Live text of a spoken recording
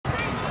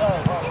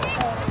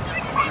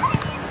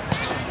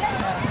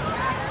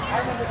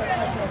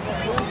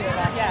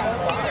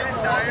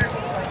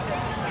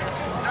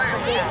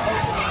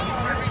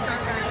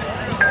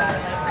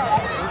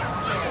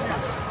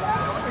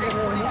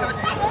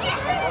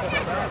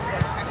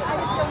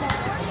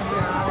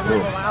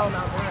cool.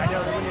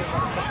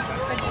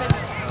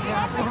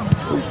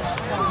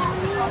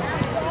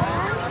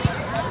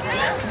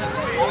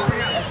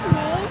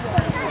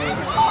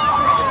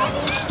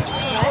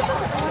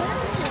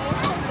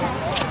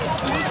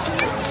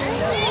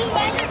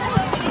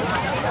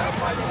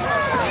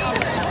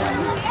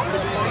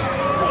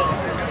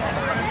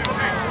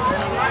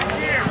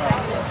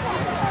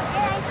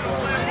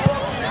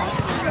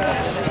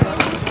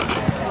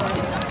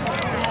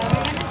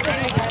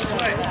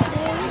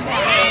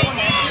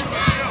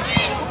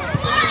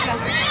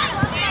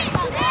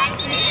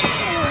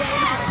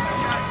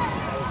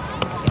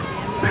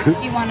 Do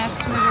you want us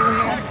to move over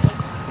here?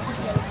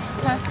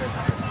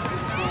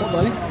 What's up,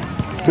 buddy?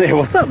 Hey,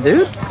 what's up,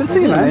 dude? Good to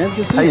see you, man. It's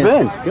good to see How you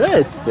been?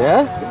 Good.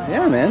 Yeah?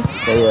 Yeah, man.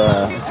 Hey,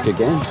 It's a good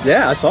game.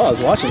 yeah, I saw. I was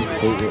watching.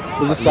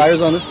 Was the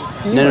Cyrus on this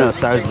team? No,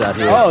 Cyrus is out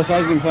here. Oh,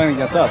 Cyrus is playing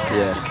against us.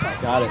 Yeah.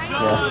 Got it.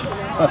 Yeah.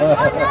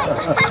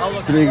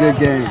 It's gonna be a good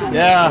game.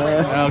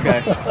 Yeah.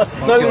 Okay.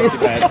 Won't feel too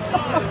bad.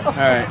 All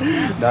right.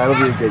 No,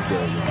 it'll be a good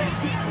game.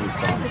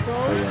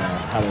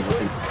 How does it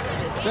think?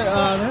 They're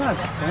not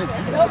playing.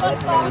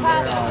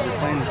 They're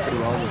playing pretty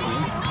well with you.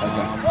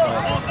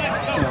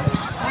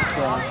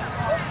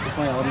 It's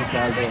funny, all these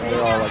guys,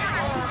 they're all like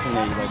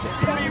teenage, like just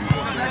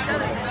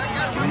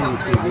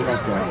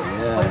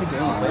Yeah.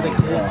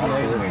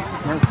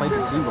 never played the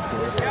team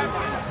before,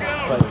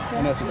 but I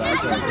know some guys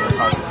like they're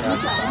talking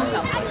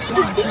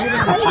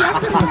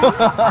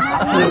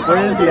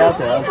Where is he out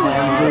there? I'm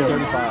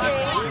 35.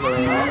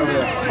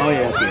 Oh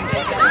yeah.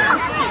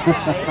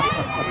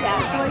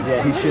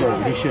 Yeah, he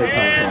should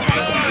come.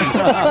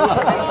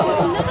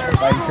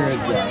 I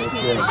encourage that. It's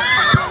good.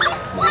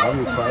 I'll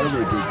be proud of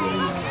it.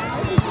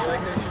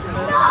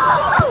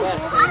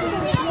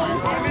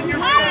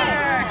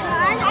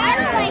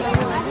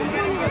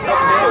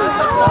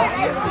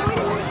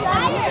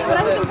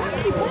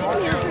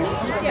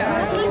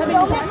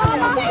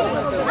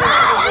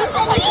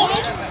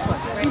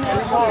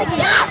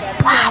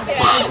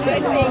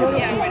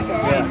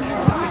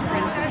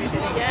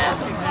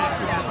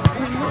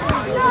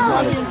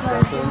 Not as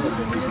impressive.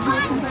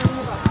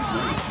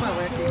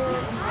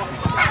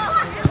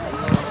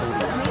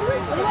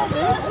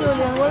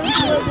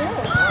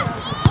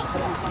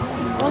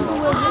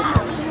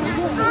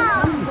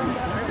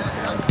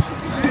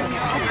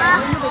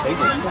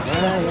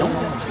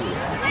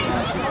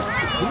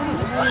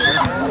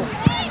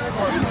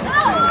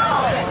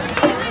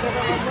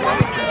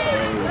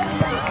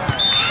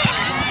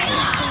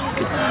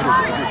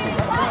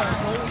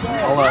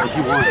 If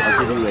you want, I'll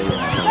give you a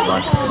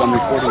because I'm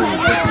recording and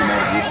posting them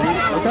on YouTube.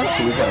 Okay. So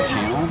we've got a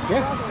channel.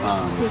 Yeah.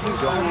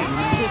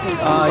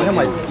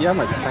 You have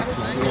my text,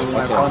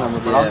 my phone number,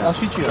 but I'll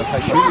shoot you a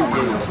text.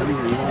 Send me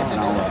your email and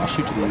I'll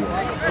shoot you the email.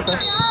 Okay.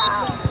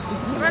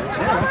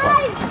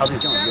 How's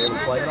it going? You able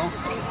to play at all?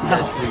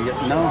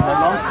 No, not at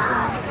all.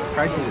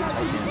 Practice it.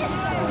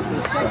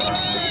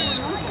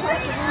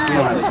 We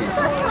don't have a chance.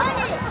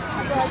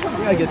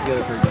 We gotta get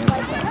together for a game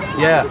sometimes.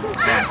 Yeah.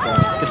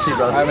 Good to see you,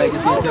 brother. All right, mate.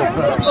 Good to see you too.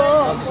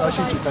 I'll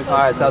shoot you a text. All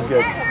right, sounds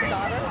good.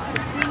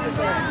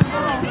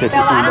 Fix it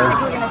for you, buddy.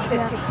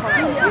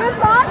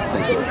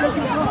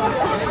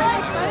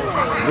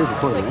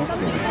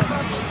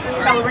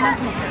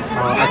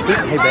 I think,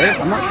 hey babe,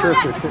 I'm not sure if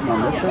they're sitting on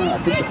this one. I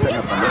think they're sitting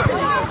up on this one.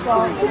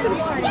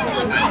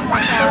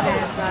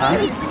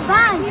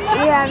 Huh?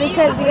 Yeah,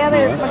 because the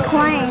other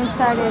McLean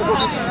started.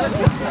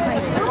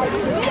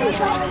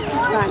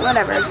 It's fine,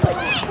 whatever.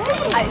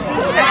 I think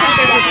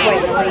they're just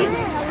waiting to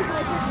leave.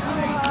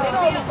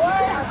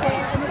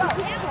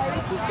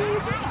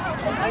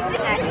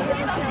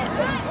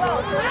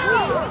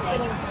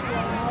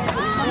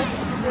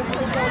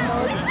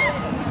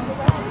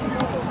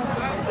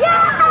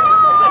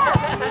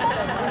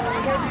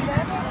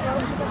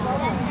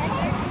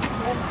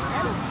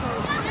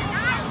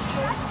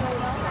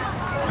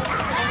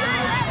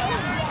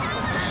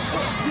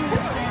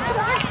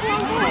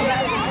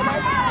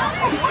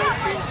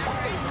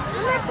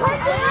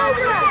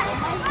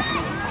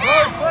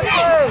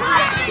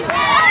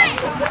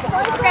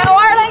 Go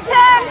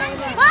Arlington!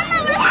 Mama,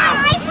 we have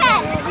an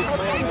iPad!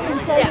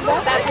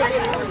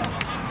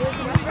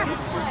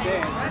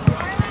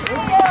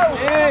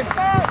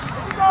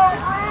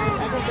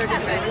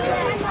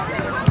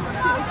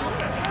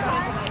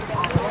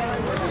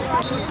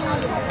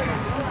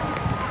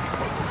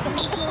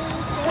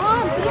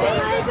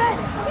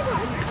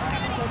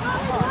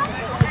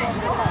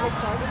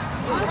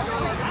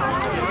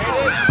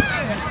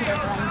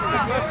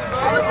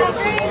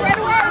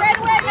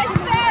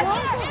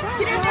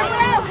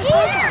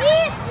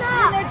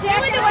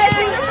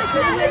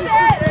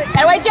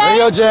 There you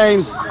go,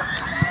 James.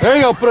 There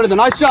you go. Put it in there.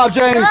 Nice job,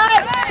 James.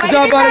 Good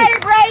job, buddy.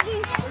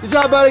 Good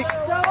job, buddy.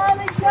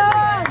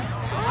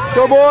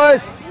 Go,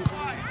 boys.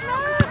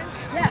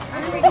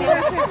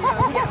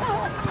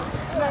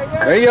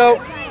 There you go.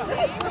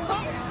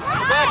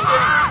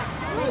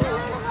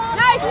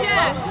 Nice,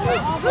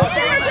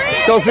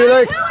 Jeff. Go,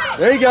 Felix.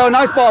 There you go.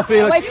 Nice ball,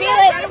 Felix. Wait,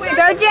 Felix.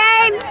 Go,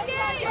 James!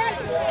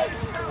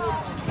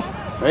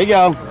 There you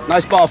go.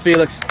 Nice ball,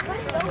 Felix.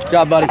 Good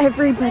job, buddy.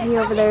 Everybody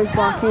over there is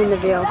blocking the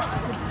view.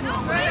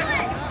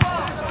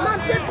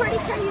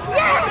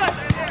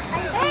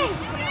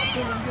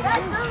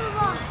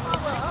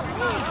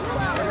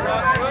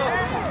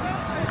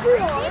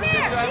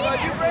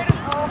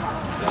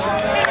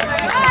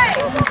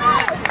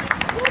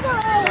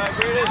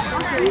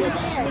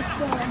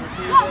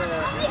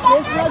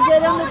 Let's not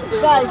get on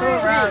the guys.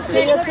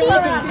 Pay attention.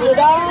 Get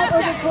out of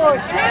the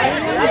court.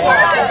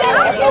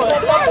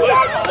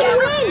 You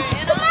win!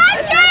 Come on,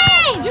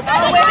 James! You got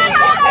to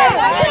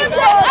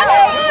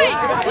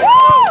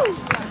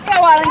Let's go,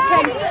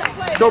 Arlington.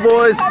 Let's go,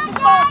 boys.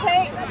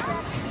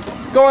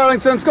 Let's go,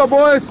 Arlington. Let's go,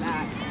 boys.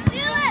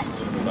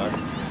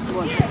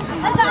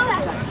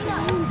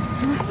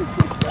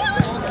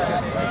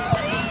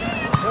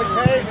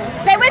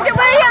 Stay with it,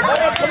 William!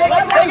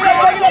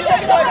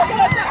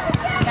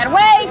 Get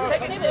away!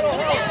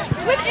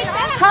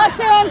 Cop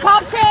to him,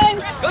 cop to him!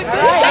 Keep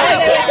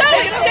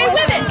going, stay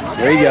with it!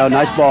 There you go.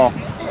 Nice ball.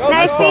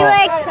 Nice,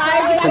 Felix.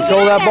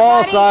 Control that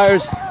ball,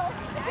 Sires.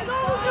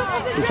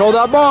 Control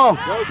that ball.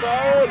 Go,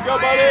 Sires. Go,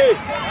 buddy.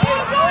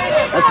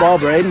 Nice ball,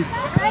 Braden.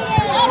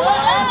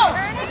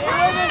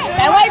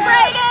 Get away,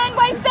 Braden!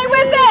 Wait, stay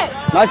with it!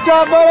 Nice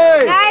job,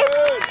 buddy. Nice.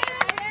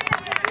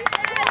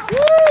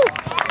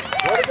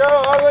 Way to go,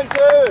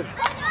 Arlington.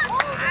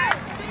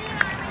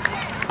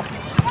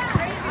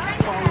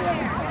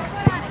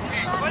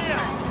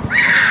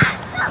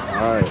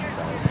 All right,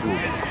 Sires.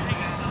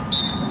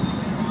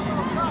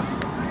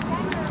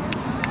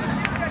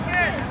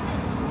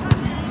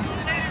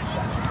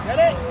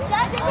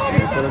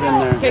 Put it in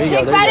there. There you go,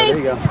 there you go, there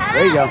you go.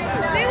 There you go.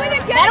 Stay with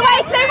it, get away,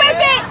 stay with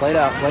it! Play it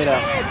out, play it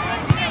out.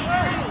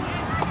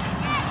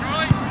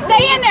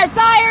 Stay in there,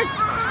 Sires!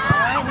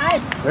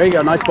 There you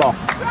go, nice ball.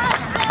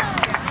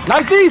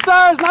 Nice D,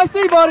 Sires, nice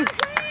D, buddy.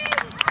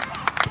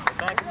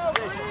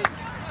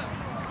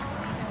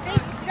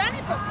 They've done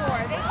it before.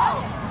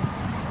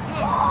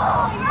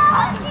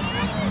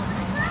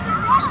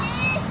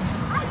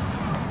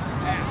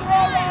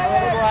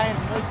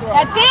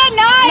 That's it,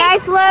 nice!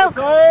 Nice, Luke.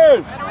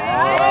 Sires.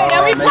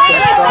 Now we play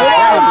it!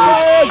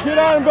 Sires. Get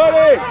on,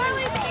 buddy.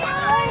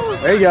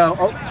 There you go.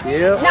 Oh,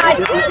 yeah.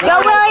 Nice! Go,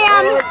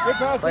 William. Good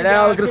pass. Play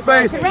down, look at the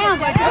space. Around.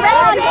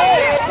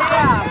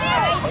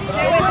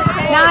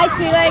 Nice,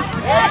 Felix.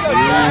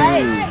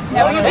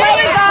 Now we play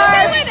it,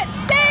 guys.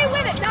 Stay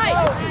with it,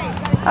 nice!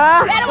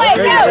 Get away,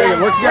 There you go, there you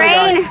go. Work together,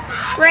 guys.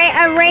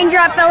 A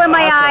raindrop fell in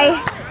my eye.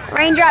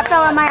 Raindrop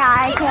fell in my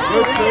eye. Good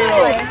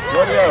steal.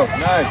 Way to go.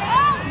 Nice.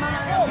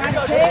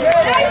 There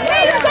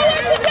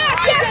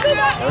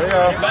you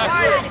go.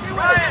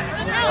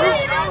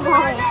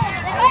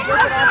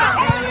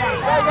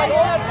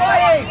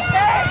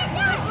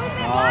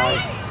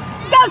 Nice.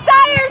 Go,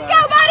 Sires! Go,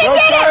 buddy! Go,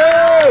 Get it!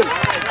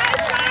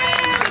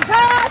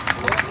 Sires.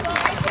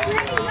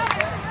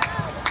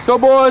 Go,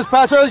 boys.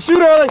 Pass early,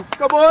 shoot early.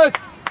 Go, boys.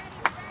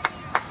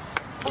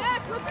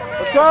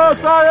 Let's go,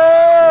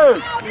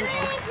 Sires.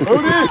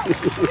 Moody.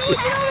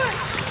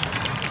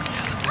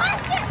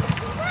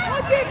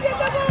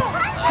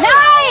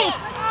 Nice!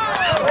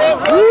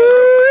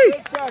 Woo!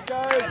 Good shot,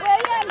 guys.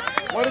 William!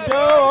 Way to go,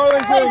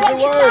 Arlington. Good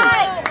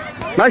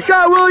work. Nice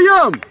shot,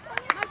 William.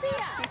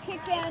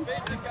 Kick in.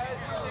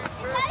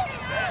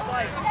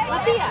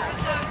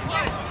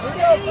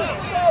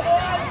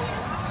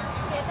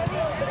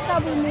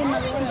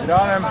 Get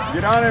on him.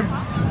 Get on him.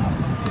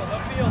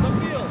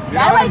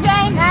 That way,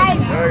 James. Nice.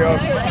 There you go.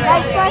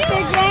 Nice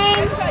buster,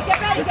 James.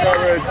 Good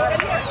coverage.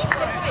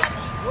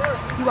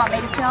 You want me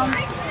to film?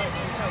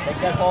 Take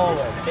that ball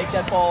away. Take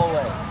that ball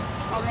away.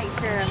 I'll make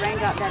sure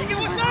Raindrop got it.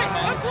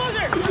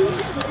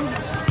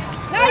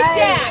 Nice,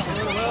 Jack.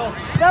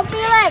 Go,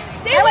 Felix.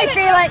 Stay away,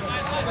 Felix.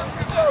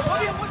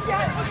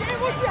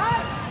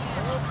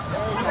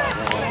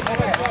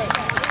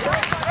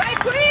 Right,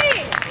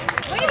 Queen.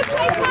 Way to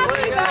play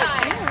properly,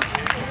 guys.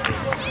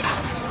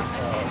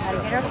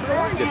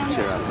 Get the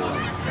chair out of the way.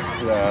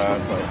 Yeah,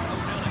 that's right.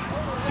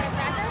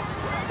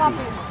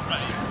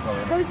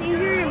 So it's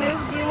easier to move.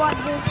 Do you want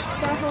this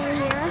stuff over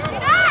here?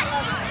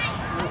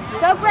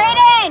 Go,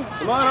 Braden!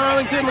 Come on,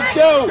 Arlington. Let's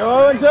go. Go,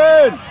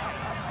 Arlington.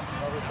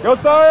 Go,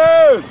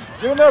 Sires.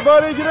 Get in there,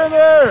 buddy. Get in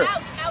there.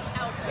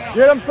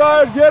 Get him,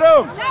 Sires. Get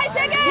him. Nice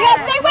again. Yeah,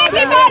 stay with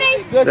me,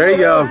 buddy. There you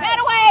go. Get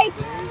away.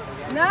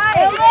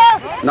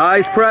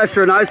 Nice.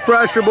 Nice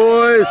pressure,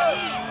 boys.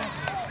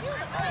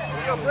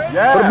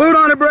 Yeah. Put a boot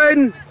on it,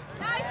 Braden.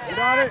 Get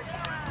on it.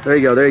 There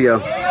you go, there you go.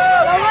 Go,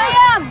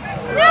 William!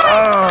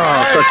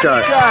 Oh, such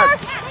shot.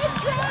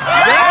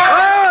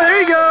 Oh, there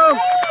you go.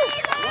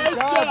 Good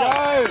job,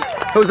 guys.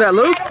 Who's that,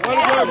 Luke? Way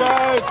to go,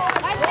 guys.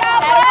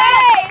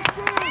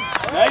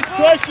 Nice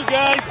pressure,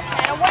 guys.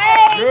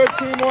 Good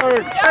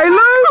teamwork. Hey,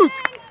 Luke.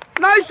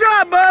 Nice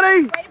shot,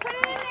 buddy.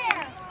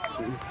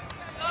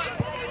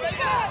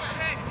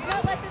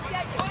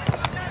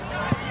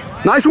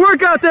 Nice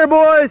work out there,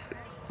 boys.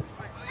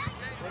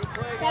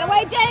 Get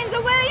away, James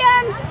and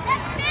Williams.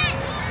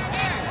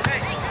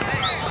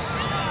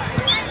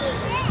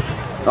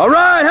 All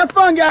right, have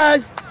fun,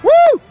 guys.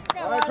 Woo!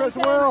 All right, Chris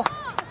and Will.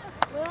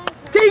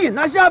 Keegan,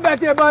 nice job back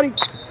there, buddy.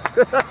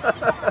 Take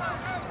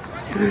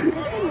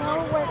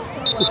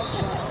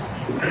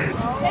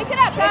it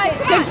up, guys.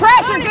 Good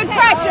pressure, good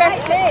pressure.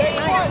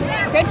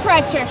 Good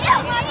pressure.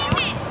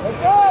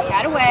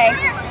 Got away.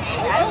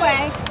 Got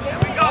away.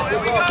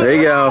 There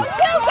you go. Go,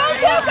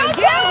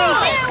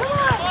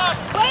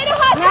 way to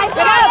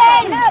hustle.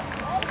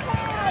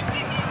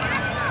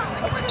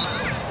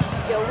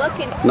 Still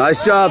looking.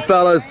 Nice job,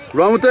 fellas.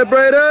 Run with it,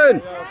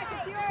 Braden.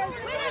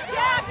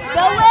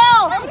 Go,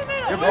 Will.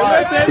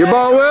 Your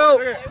ball, Will.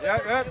 Yep.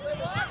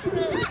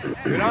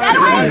 That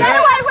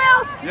away,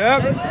 Will. Yep.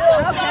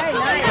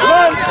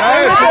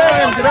 Okay,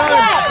 Come on.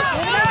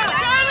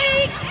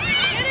 Nice.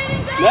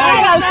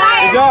 Get on him.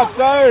 Good job,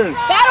 Sayers.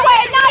 That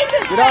away, nice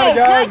and Get on it,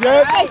 guys. Nice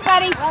Yep. space,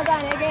 buddy. Well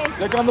done, again.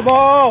 Stick on the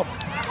ball.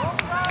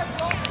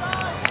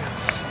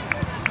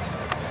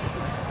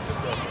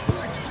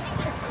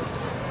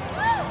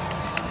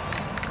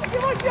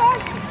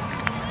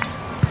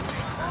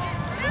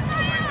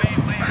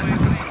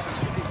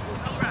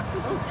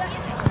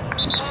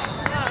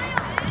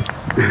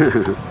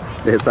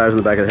 They hit Sayers in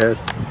the back of the head.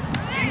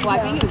 Well, I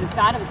think it was the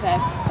side of his head.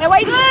 That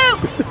way,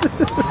 Luke!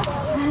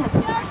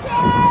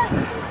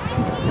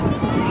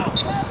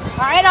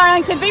 All right,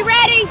 Arlington, be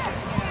ready.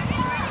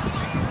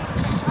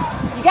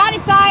 You got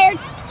it, Sayers.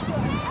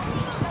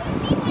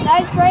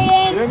 Nice,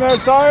 Braden. Get in there,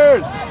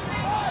 Sayers.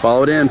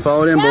 Follow it in,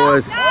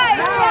 boys. Well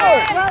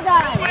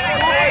done.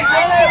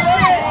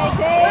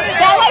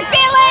 That way,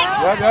 Felix.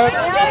 Yep. Good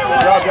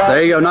job, guys.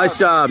 There you go. Nice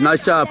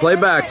job. Play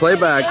back.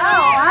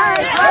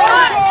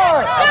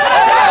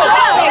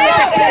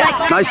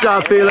 Nice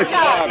job, Felix.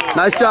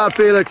 Nice job,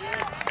 Felix.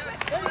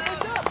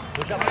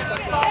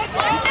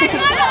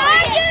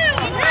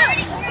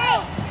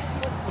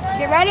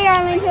 Get ready,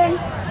 Arlington.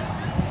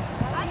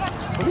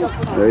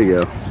 There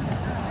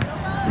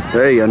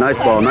you go. Nice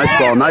ball. What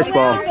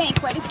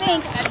do you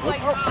think?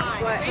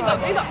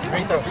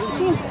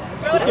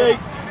 Okay,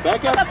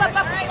 back up.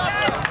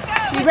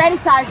 Be ready,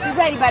 Sayers. Be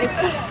ready, buddy.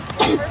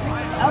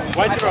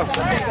 White throw. All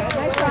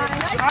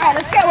right,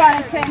 let's go,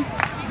 Arlington.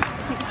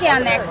 Keep it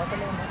down there.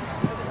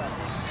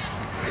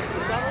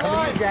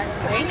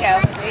 There you go.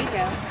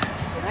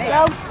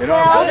 Get on.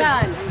 Well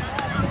done.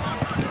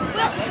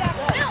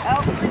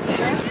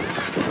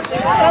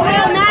 Go,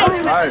 Will,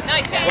 nice.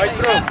 Nice. White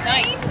throw.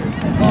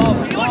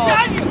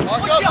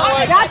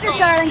 Got this,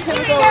 Arlington.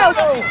 Let's go.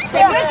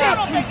 Stay with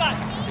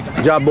it.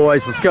 Good job,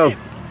 boys. Let's go.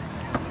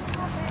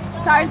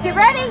 Sayers, get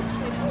ready.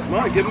 Come on,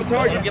 give him a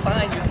target. Get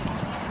behind you.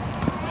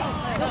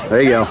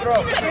 There you go. Good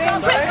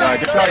try,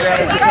 guys.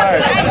 Good try.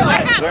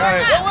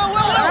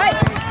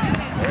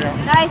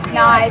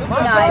 Nice.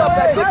 Well done.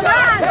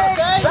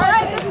 All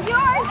right, this is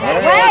yours.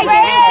 Wait,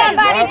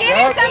 somebody. Give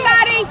him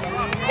somebody.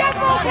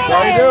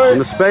 How you doing? In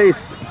the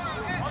space.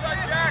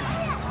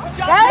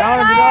 Get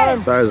on him.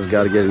 Sayers has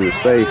got to get into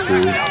space,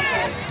 man.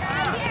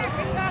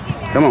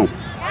 Come on.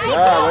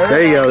 Yeah,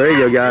 There you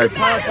go, guys.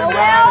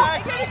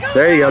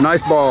 There you go.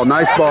 Nice ball. Get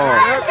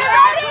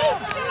ready.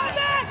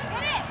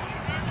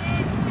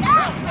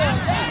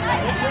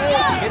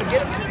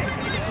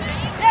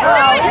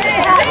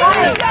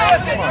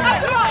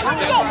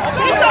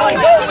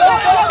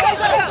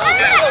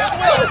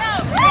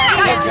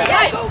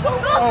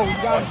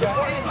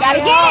 Gotta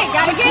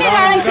get it,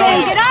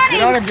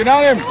 Arlington. Get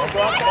on him.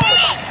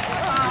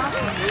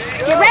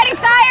 Get ready,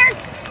 Sayers.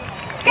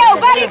 Go,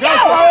 buddy, go.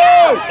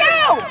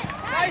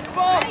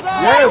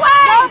 Yes.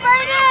 Go,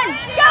 Braden.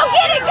 Go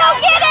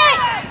get it.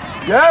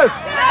 Yes.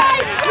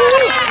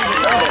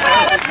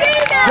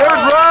 Good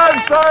run,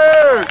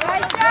 Sayers.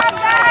 Nice job,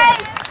 guys.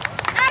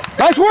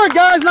 Nice work,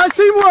 guys. Nice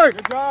teamwork.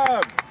 Good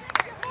job.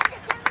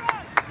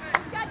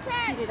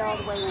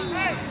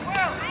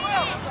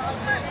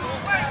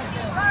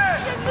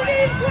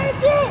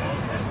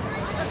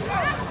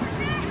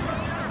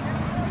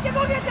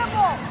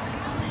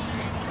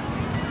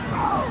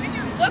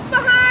 Look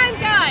behind,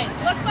 guys.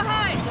 Look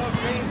behind.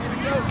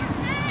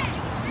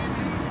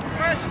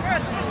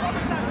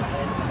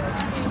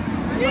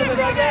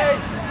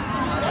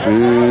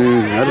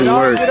 That didn't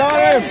work. Get on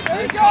him.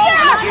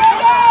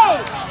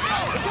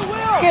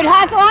 Good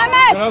hustle on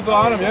us. That's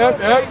on him. Yep.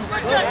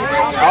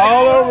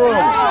 All over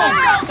him.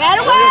 That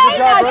away. Good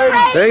job,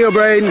 Braden. There you go,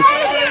 Braden. Get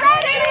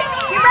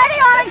ready,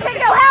 Arlington.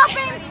 Go help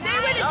him. Stay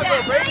with it,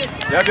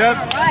 Jack. Yep.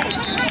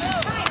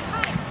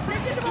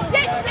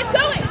 It's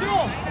going.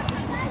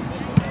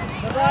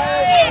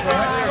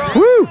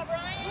 Woo!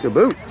 It's a good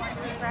boot.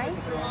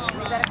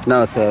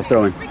 No, it's throwing.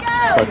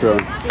 Start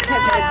throwing.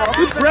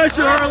 Good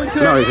pressure,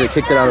 Arlington. No, he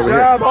kicked it out over Good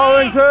here. job,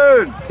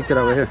 Arlington. Kicked it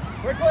over here.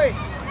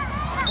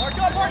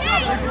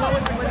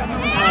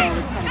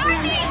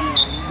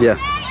 Yeah.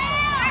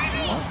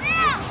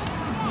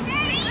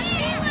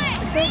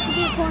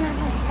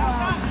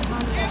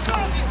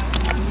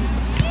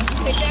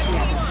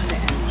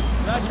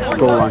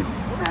 Goal line.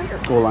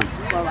 Goal line.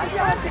 Well, I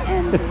thought the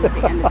end was the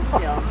end of the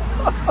field.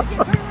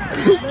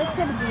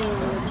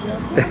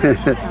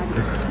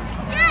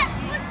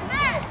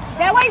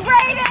 That way,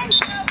 Braden.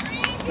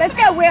 Let's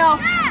go, Will.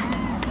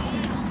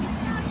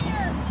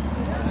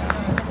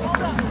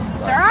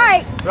 It's all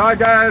right. Sorry,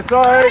 guys.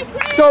 Sorry.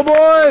 Let's go,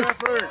 boys.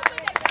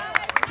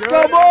 Let's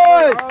go,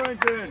 boys.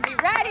 Arlington. Be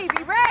ready,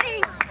 be ready.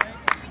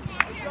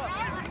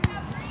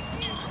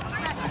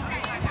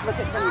 Look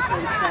at them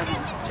 37.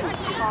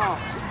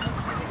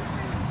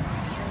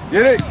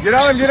 Get it. Get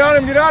on him. Get on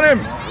him. Get on him.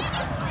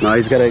 No,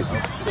 he's got to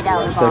Get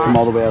out of the take him box.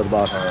 all the way out of the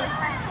box. So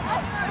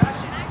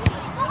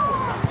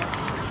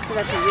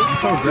that's a week.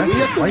 We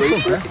have to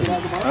wait for it to get out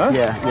of the box? Huh?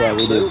 Yeah,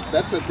 we do.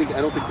 That's I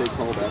don't think they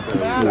call that.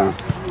 No.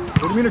 What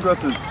do you mean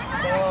aggressive?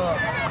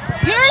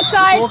 Your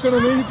side. Talking to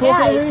me? You Yeah,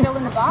 talking to he's me? still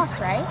in the box,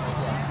 right?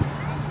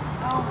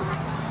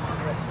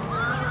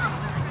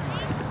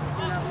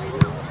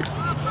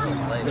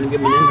 Gonna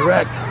give him an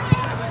indirect.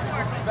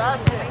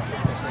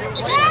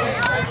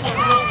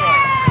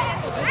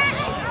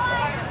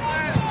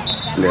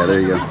 Yeah, there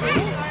you go.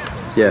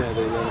 Yeah.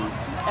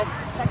 That's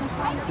second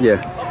time.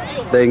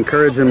 Yeah. They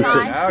encourage him to.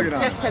 Now get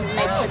on. Just to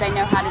make sure they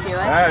know how to do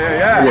it.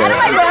 Yeah. Yeah.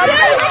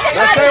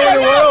 Let's stay with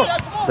the will.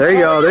 There you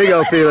go. There you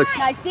go, Felix.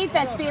 Nice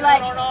defense,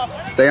 Felix.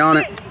 Stay on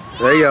it.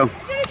 There you go.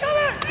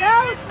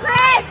 Go,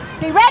 Chris!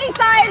 Be ready,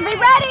 Sire. Be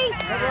ready.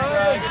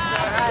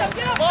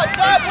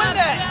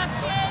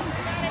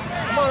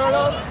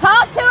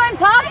 Talk to him.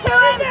 Talk to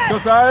him. Go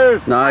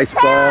Sires. Nice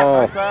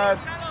ball. Pass.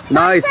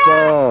 Nice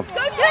ball. Go to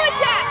it,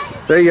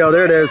 Jack. There you go.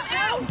 There it is. Get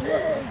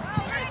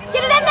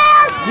it in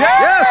there.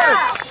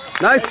 Yes!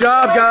 Nice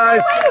job,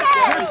 guys.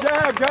 Good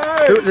job,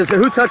 guys.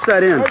 Who touched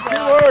that in? Great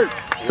teamwork.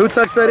 Who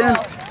touched that in?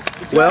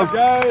 Will?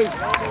 Guys.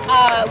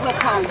 We'll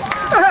come.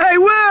 Hey,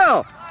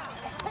 Will!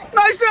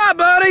 Nice job,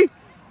 buddy.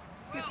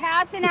 Good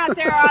passing out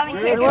there,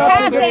 Arlington. Good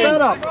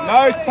passing.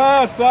 Nice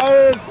pass,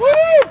 Sires.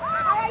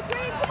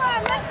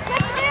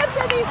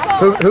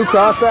 Who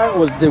crossed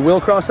that? Did Will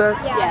cross that?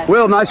 Yes.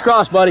 Will, nice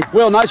cross, buddy.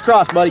 Will, nice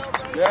cross, buddy.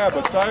 Yeah,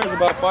 but Sires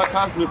about 5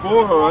 passes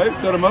before, all right?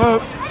 Set him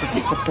up.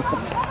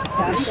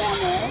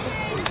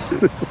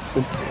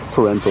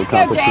 Parental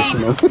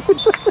competition.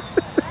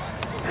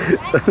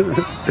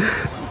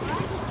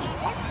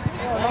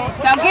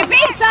 Don't get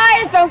beat,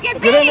 Sires. Don't get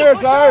beat. Get in there,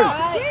 Sires.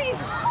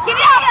 Get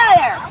it out of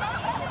there.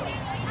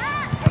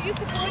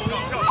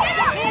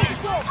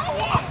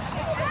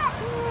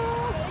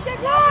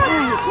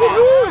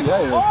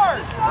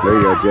 There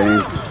you go,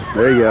 James.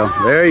 There you go.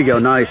 There you go.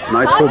 Nice.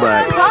 Nice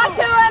pullback. Talk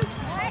to him.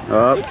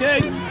 Up.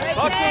 Get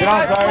on,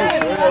 Sires.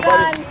 There you go,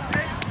 buddy.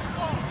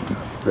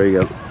 There you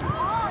go.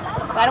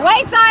 That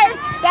away, Sires.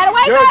 That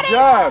away, Good buddy.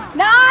 job.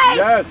 Nice.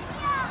 Yes.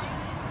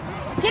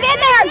 Get in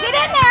there. Get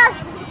in there.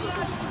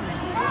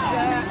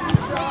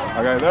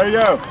 Okay, there you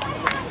go.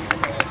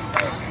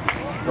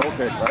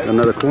 Okay, right?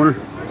 Another corner.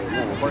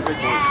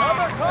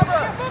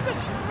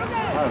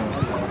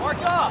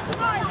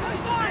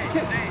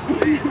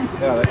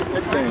 Yeah, that's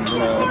 16.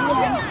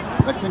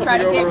 Try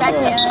to get back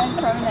in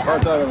from the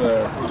Parts out of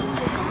there.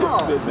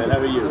 Good, man. How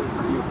are you?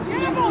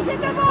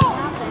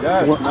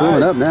 Yes, Pulling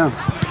nice. up now.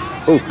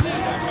 Oh.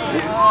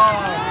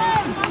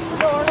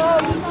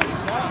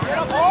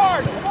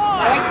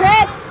 All right,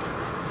 Chris.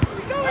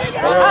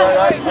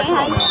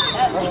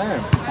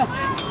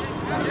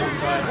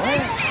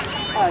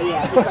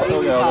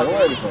 Oh, yeah.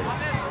 Wait a second.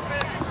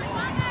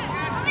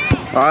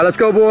 All right, let's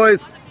go,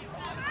 boys.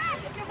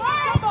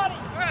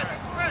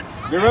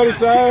 Get ready,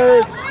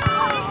 Sires. Go,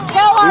 You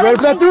Arlington. ready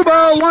for that through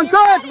ball? One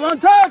touch. One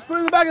touch. Put it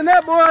in the back of the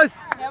net, boys.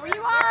 There where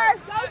you are.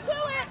 Go to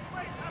it.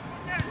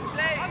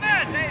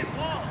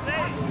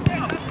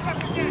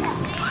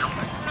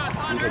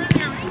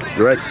 It's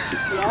direct.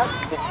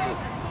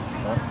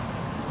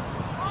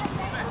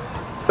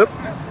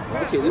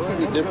 Okay, this is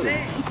a different.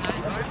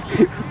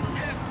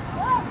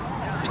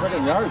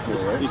 Fucking yards here,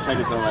 right? He kind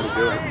of know how to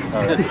do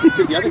it.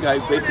 Because the other guy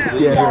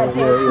basically. Yeah.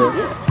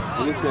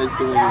 And this guy's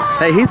doing.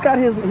 Hey, he's got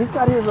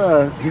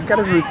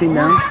his routine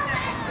down.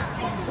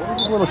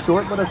 It's a little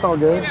short, but it's all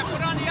good.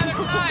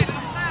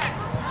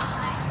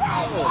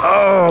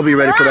 Oh, be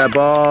ready for that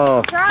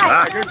ball.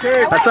 Ah, Good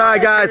kick. that's all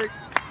right, guys.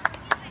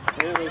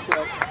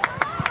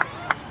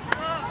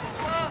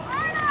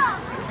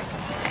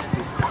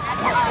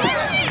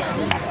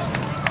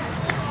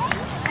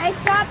 Nice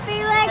job,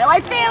 Felix. All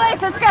right,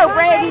 Felix. Let's go,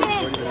 Braden.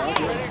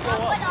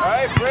 All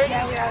right, Brady.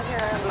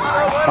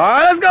 All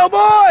right, let's go,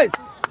 boys.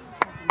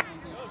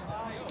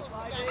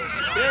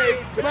 Hey,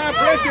 come on,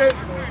 Bridget.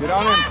 Get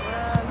on him.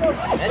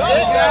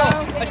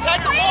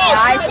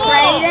 Nice,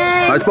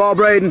 Braden. Nice ball,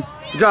 Braden.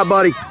 Good job,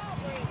 buddy.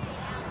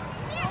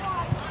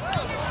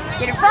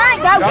 Get in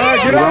front. Go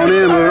get it. Move on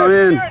in, move on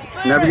in.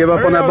 Never give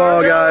up on that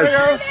ball, guys.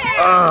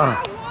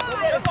 Ah,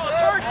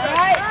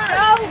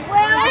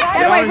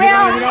 That way,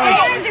 Will.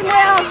 Stay,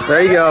 Will.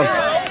 there you go.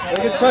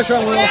 Get pressure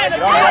on Will.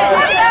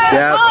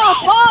 Yeah.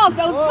 Ball.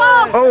 Go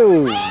ball.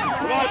 Oh,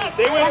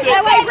 Stay with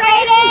That way,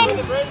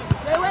 Braden.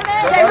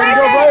 Stay with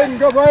Go, it. Braden.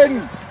 Go, Braden.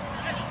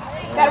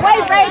 That way,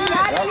 Braden.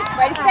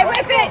 Ready, stay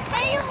with it.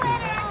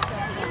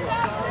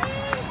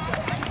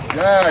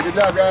 Yeah, good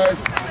job, guys.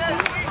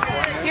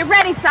 You're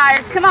ready,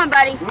 Sires. Come on,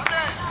 buddy.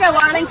 Let's go,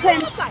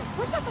 Arlington.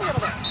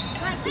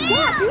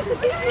 Yeah, you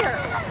should be here.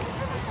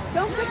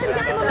 Don't push him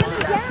down.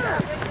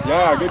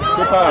 Yeah, good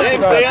pass.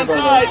 James, stay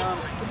inside.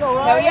 There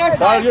we are, Sires,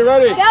 Sires. get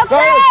ready. Go,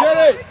 Sires, Chris. get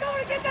it.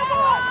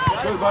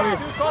 Good, buddy.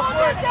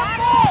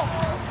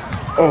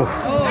 Oh,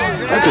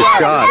 that's a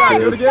shot, Do it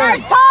dude. again.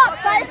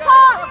 Sire's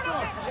top.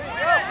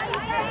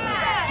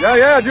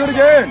 Yeah, do it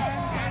again.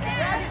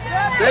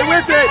 Stay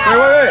with it. Stay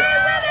with it.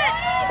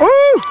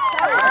 Woo!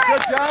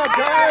 Good job,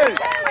 guys.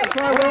 That's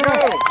right, we'll go.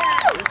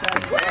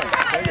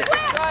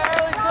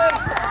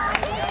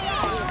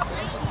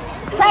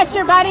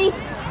 Pressure, buddy.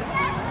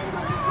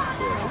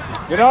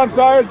 Get on,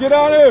 Cyrus, get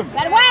on him.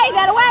 That away,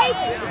 that away.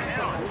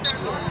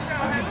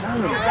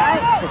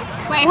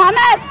 Wait,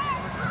 hummus.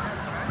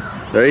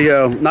 There you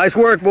go. Nice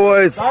work,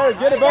 boys. Cyrus,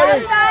 get it,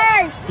 buddy.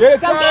 Cyrus. Get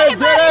it, Go get Cyrus, it,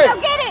 buddy. get Go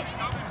it. get it.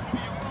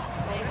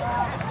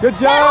 Good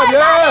job,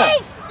 yeah.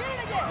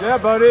 Yeah,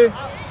 buddy.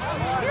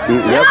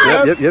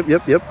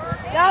 Yep.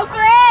 Go,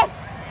 Chris.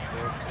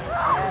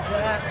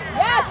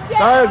 Yes, Jay.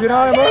 Cyrus, get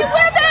on him, Keep bud.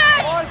 with it.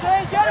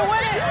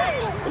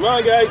 Come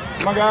on, guys.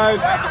 Come on, guys.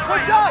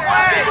 Push up.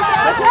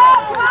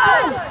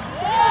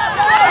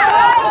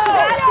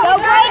 Go,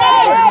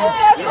 Brayden.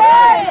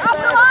 Up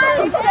the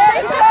line. Good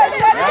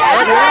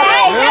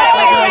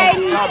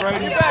job,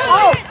 Brady.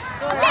 Oh.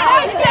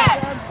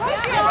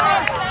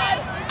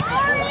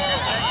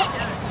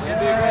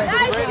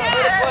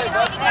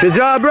 Good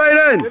job,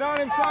 Brayden. Get on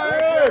him,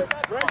 Cyrus.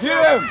 Get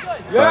him.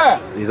 Yeah.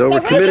 He's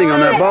overcommitting on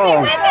that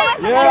ball.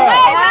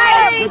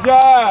 Yeah. Good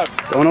job.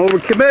 Don't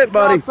overcommit,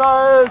 buddy. Good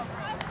job, Cyrus.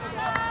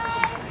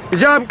 Good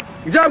job.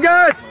 Good job,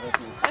 guys.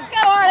 Let's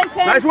go,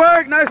 Arlington. Nice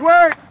work. Nice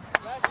work.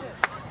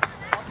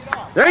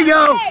 There you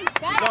go. Good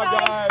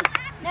job, guys.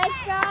 Nice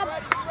job.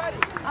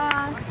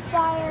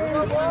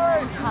 Cyrus.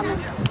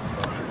 Hummus.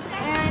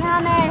 And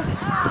hummus.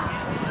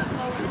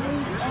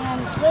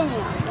 And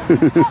William. All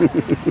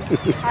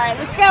right,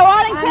 let's go,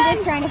 Arlington. I'm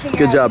just trying to figure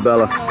Good out job,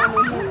 Bella.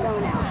 who's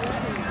going out.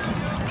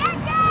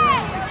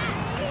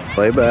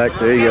 Play back.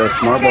 There you go.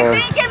 Smart ball.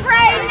 Thinking,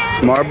 Brayden.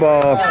 Smart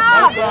ball.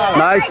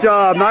 Nice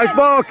job. Nice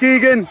ball,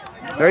 Keegan.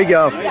 There you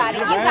go. You got it.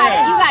 You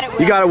got it.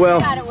 You got it, Will.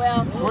 You got it,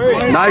 Will.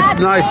 You got it, Will. Nice.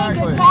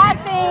 Good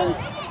passing.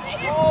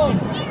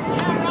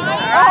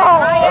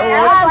 Oh,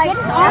 get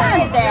his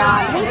arms down.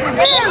 He's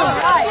really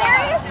right.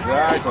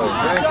 Exactly.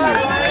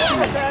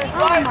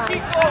 Thank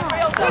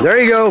you. There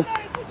you go.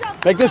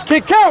 Make this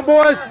kick count,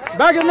 boys.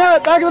 Back of the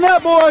net. Back of the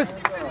net, boys.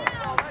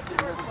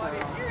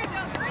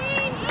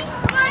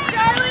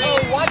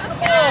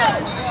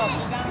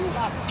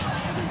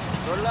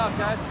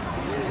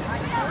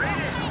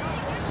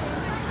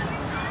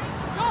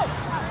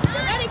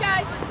 Ready,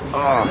 guys.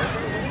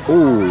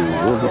 Ooh,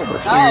 what was the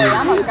first Oh, he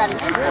almost got an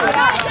injury.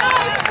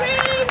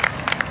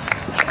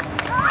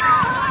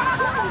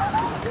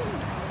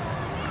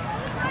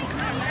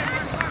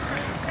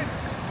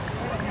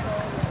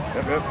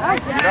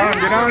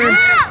 Get on him.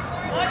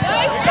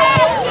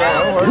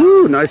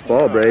 Ooh, nice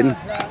ball, Brayden.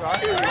 Come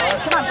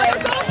on,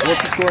 Brayden.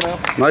 What's the score now?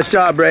 Nice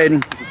job,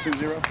 Brayden.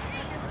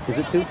 Is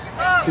it 2-0?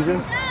 Is it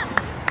 2-0?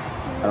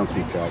 I don't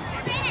keep track.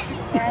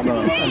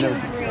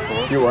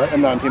 You what?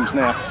 I'm not on Team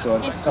Snap, so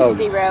It's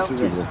 2-0.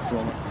 2-0. So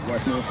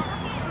wife knew.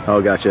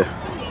 Oh, gotcha.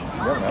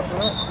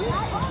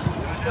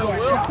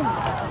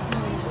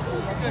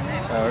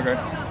 Oh, okay.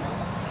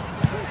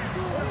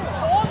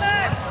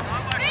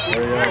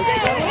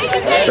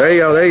 There you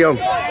go. There you go.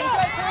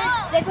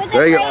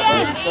 There you go.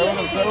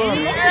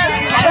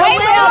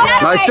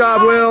 Nice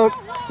job, Will.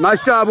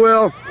 Nice job,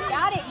 Will. You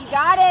got it. You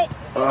got it.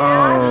 Oh.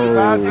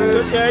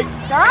 Okay.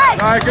 It's all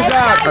right. All right, good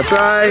job. That's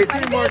right.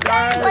 Teamwork,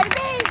 guys. Way to be.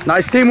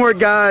 Nice teamwork,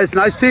 guys.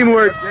 Nice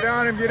teamwork. Get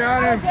on him, get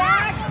on him.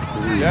 Jack.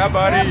 Yeah,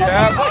 buddy,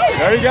 yeah.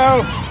 There you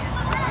go.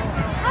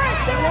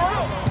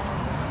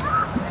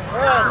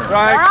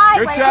 Right,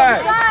 good way to shot.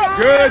 take a shot.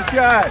 Good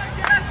shot.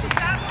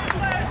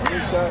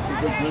 Good shot is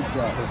a good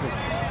shot.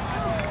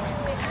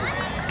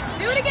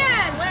 Do it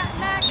again,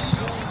 Max.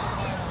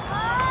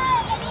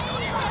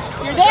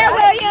 You're there,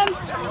 William.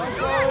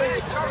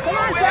 Come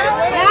on,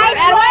 Charlie.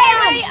 Nice,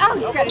 William. Oh,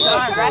 he's got his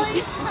arm, right?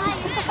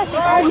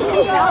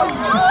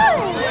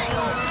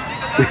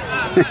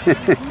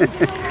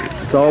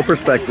 It's all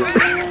perspective.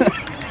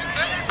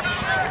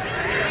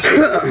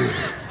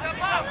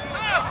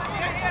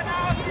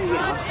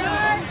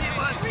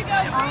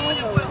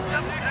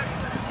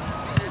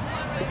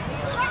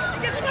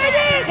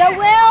 Go,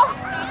 Will.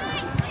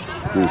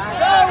 Go,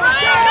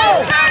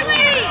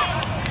 Charlie.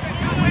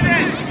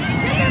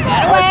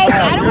 That away,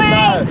 that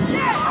away.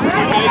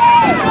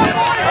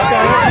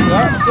 Okay,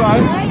 that's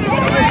right.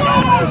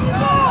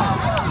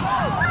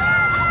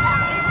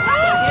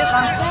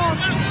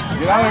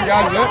 Get on him,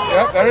 guys.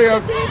 Yep, there you go.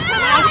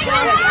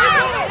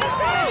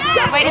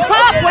 Way to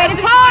top, way to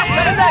top.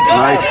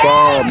 Nice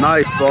ball.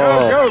 Nice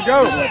ball. Go.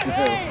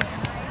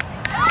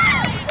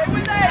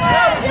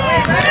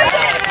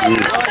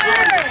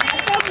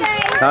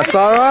 That's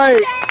all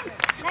right.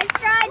 Nice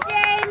try,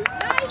 James.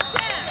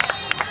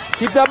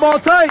 Keep that ball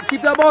tight.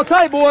 Keep that ball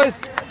tight, boys.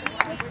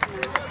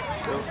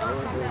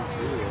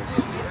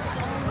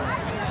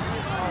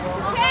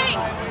 Tank,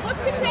 look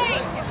to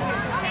Tank.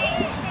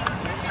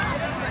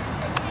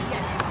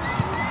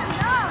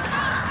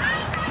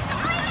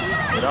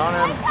 Get on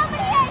him.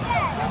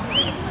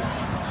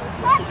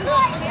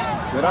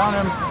 Get on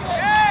him.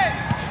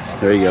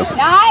 There you go.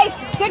 Nice.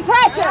 Good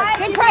pressure.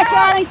 Good pressure,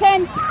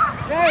 Arlington.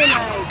 Very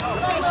nice.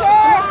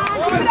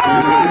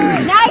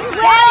 Nice,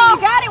 Will. You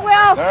got it,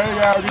 Will. There you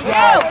go. Good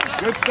job.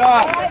 Good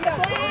stop.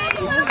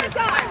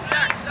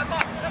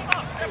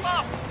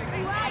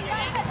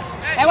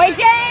 That way,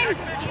 James.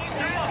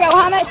 Let's go,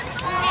 Hummus.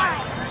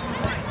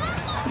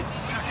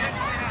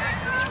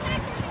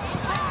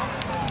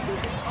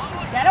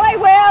 That way,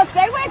 Will.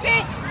 Stay with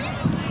it.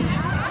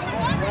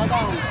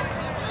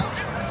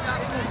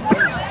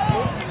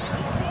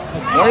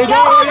 There you go.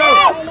 There you go.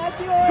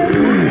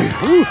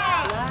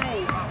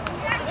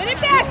 Get it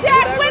back,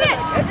 Jack. With it.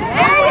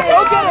 There you go.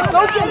 Go get it.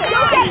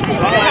 Go get it.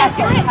 Go get it.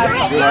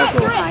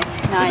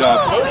 Good job.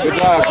 Good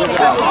job. Good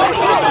job.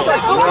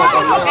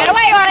 Get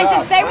away,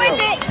 Arlington. Stay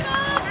with it.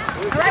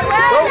 Right,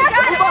 Will.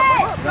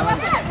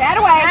 That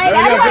away.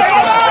 There you go.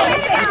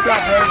 Good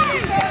shot, Brady.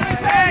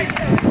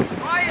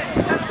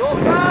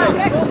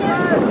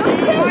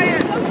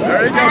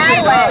 There you go.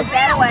 Good job.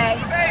 That away.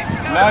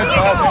 Nice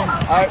passing.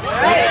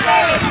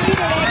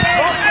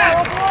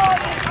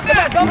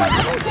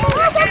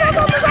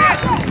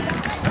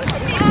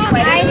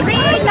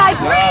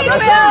 Nice read,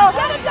 Will.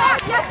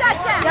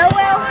 Go,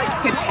 Will.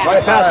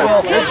 Right pass,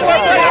 Will. Good job.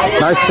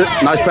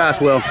 Nice pass,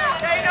 Will.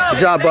 Good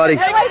job, buddy.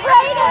 That way,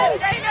 Brayden.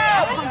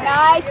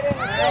 Nice.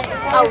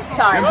 Oh,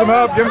 sorry. Give him some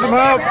help. Give him some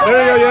help.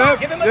 There you go. Yep.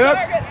 Yep.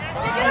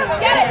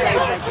 Get it.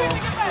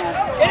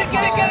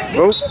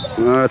 Oh,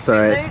 that's all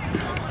right.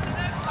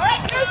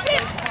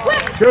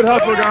 Good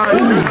hustle, guys.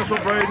 Good hustle,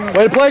 Braden.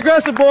 Way to play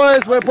aggressive,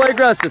 boys. Way to play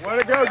aggressive. Way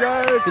to go,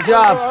 guys. Good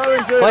job.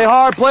 Play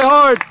hard. Play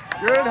hard.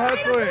 Good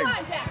hustling.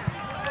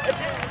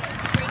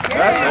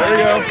 There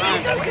you go.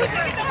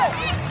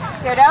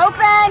 Get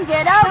open.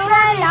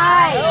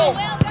 Nice.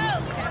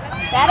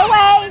 That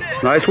away.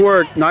 Nice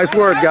work. Nice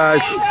work,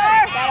 guys.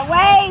 That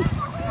away.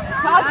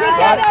 Talk to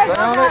each other.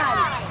 Down it.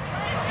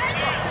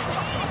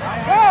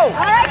 Go.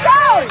 All right, go.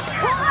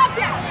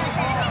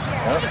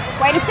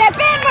 Way to step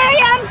in,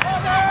 William.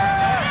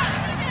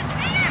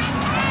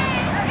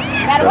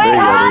 That There away, you go,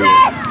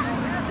 Hollis.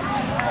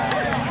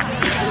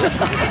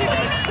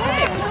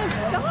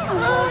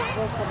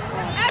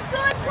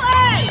 Excellent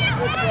play.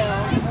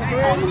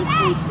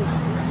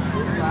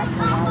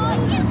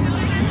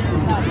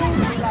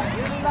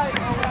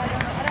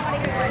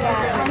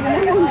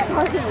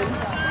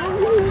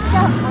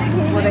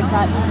 Well, they've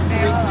got 3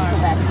 people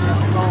back in the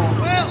goal.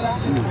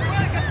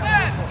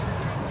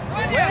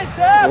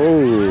 Oh.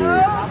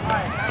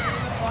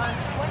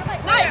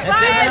 Nice,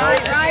 Ryan.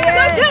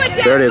 Go do it,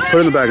 Jim. There it is. Put it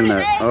in the back of the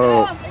net.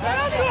 Oh.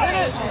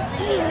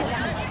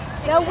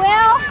 Go,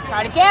 Will. Try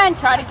it again.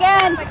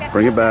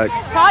 Bring it back.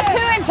 Talk to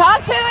him.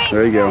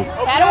 There you go.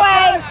 That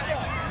away.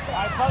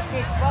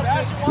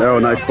 No,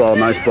 nice ball.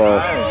 Nice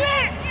ball.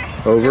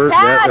 Over.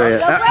 Back of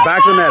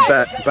the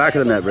net. Back of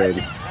the net,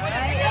 Brady.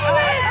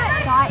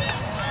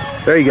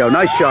 There you go.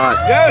 Nice shot.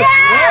 Yes.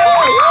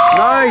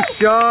 Nice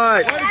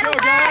shot. Way to go,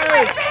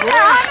 guys.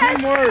 Great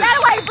teamwork. That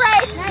away,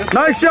 Braden.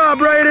 Nice job,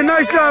 Braden.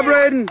 Nice job,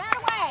 Braden. That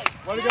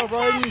away. Way to go,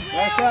 Braden.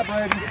 Nice shot,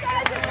 Braden.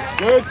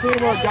 Good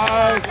teamwork,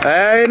 guys.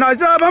 Hey, nice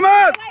job,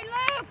 Hummus. Hey,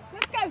 Luke.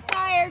 Let's go,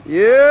 Sires.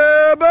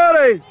 Yeah,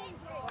 buddy.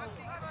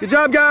 Good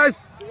job,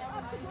 guys.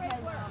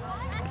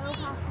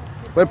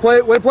 Way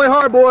to play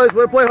hard, boys.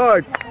 Way to play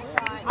hard.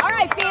 All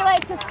right,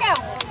 Felix. Let's go.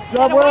 Good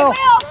job, Will.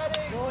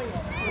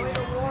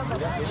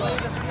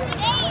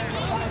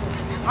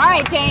 All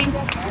right, James. Go,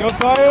 Wait,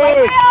 Sires.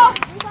 Will.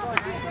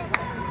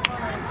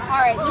 All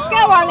right, let's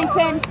go,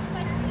 Arlington.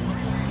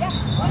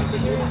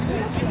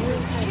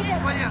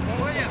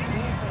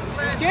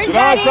 Cheers, Get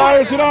on, buddy.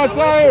 Sires. Get on,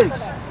 Sires.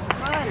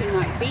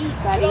 Beat,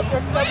 buddy.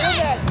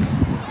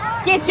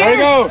 Get yours. There you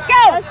go. Go.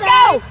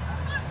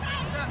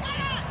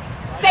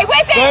 Stay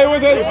with it. Stay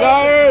with it,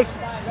 Sires.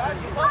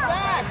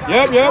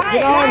 Yep.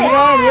 Get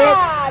on. Yep.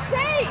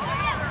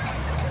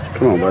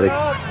 Come on, buddy.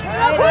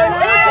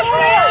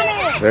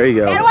 There you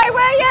Get go. away,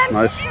 William.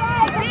 Nice. Big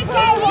Good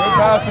game.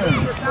 passing.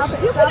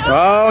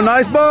 Oh,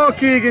 nice ball,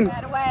 Keegan.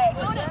 That away.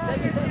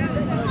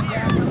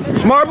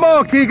 Smart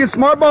ball, Keegan.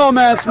 Smart ball,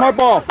 man. Smart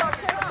ball. Good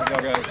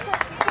job, guys.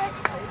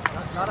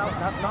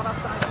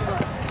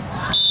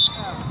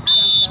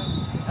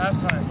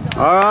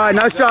 All right,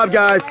 nice job,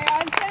 guys.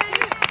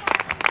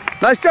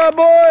 Nice job,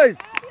 boys.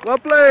 Well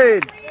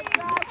played.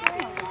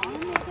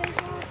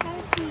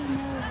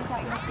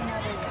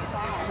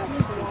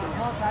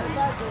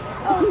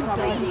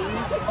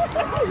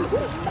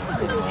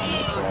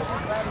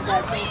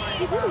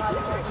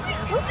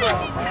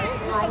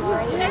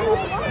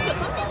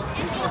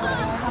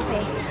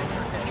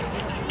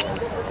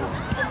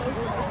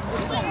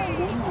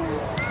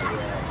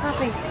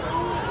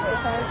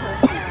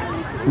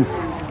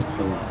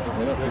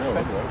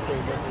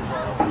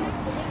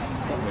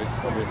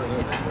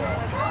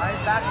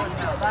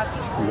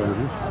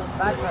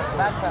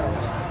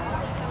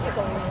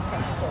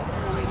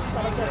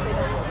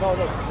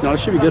 No, it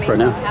should be good for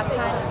now.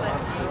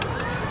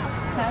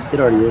 It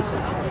already is.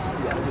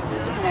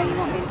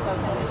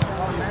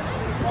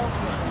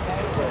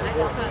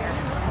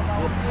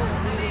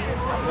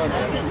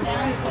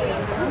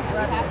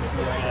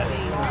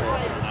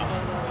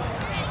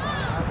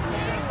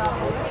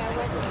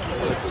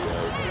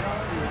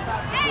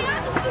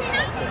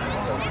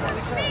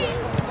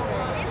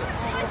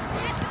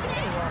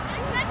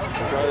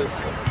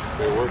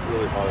 work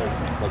really hard.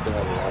 Like they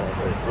have a lot of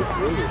work. It's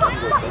really,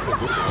 that's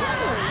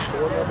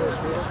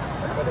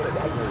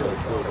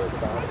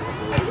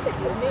a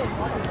good thing.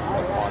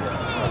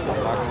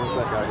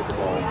 That guy get the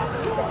ball.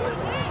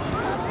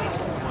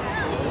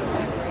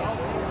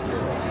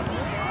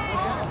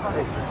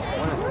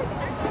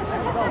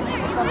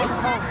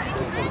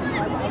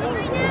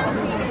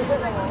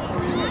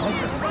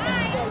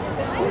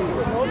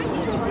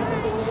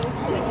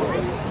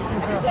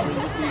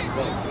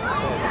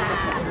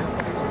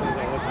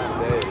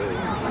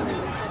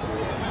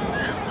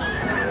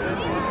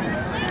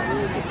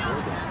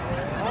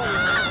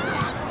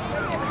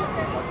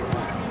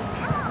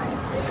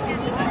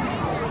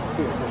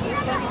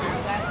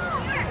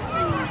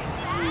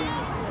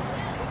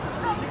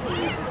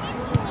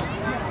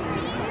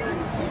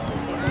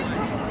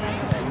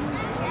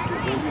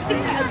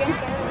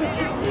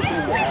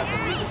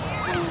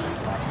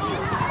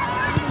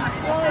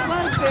 Well, it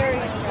was very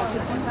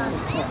impressive.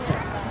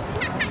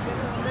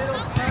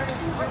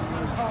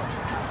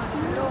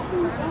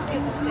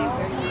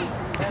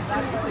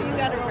 So you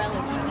got a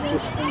relic.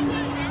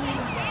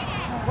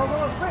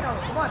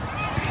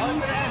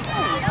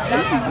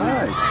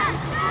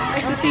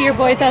 Nice to see your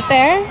boys out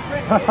there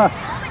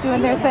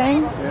doing their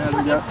thing. Yeah,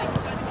 we got,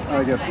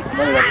 I guess,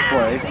 money got to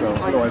play, so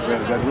otherwise we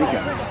had a dead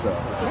weekend. So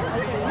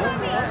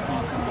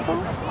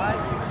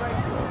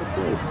let's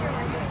see.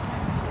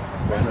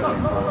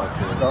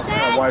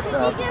 My wife's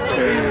out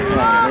there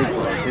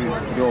in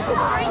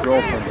Hillsborough.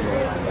 Girls turn to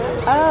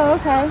Oh,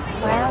 okay.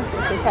 Wow.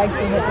 They tag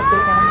team it this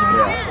weekend.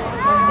 Yeah.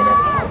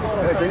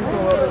 Hey, Katie's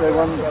doing well. They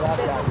won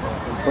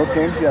both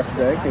games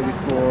yesterday. Katie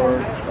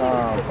scored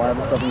 5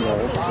 of 7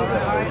 goals.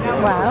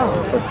 Wow.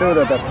 But 2 of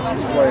their best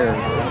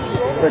players,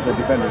 especially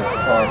defenders,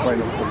 are playing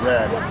with the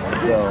red.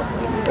 So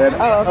they had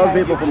other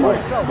people from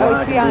like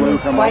black and blue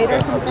come up.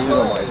 She's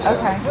on white.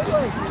 Okay.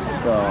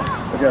 So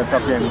they've got a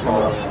tough game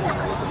coming up.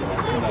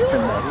 10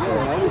 minutes. So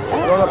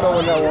I don't know if they'll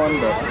win that one,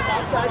 but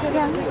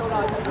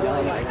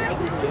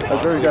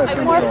that's very good. It's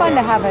more fun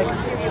to have a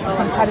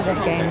competitive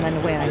game than to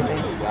win, I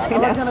think. You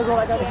know,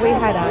 we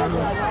had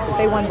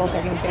they won both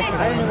their games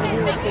yesterday.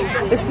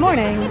 This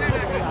morning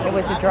it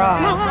was a draw.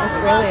 It was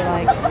really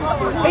like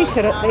they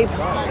should have.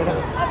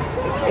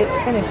 It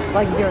finished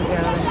like 0-0.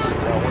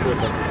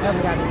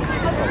 Nobody got it.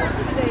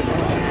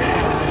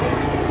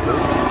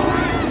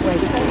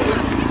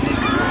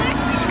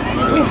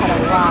 We had a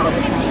lot of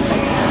attempts.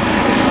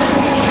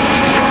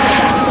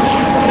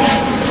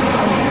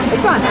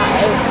 It's on us,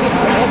 you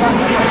know, it's on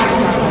the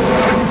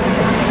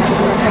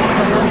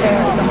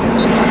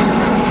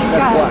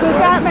Guys, there's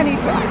that many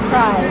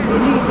tries. You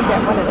need to get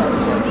one of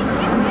those.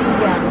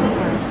 Yeah.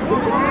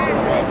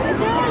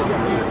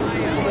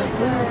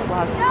 Blue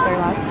lost their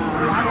last time.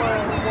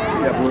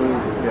 Yeah, Blue,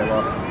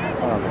 lost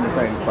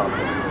McLean's top 10.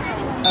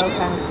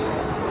 Okay.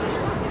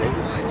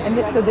 And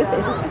so this isn't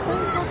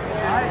McLean's?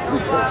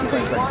 This is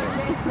McLean's second team.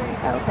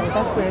 Okay,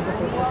 that's weird that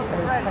their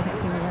second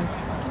team against.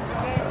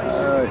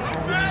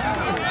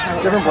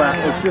 Different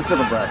brackets. It's just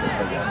different brackets,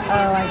 I guess. Oh,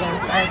 I guess.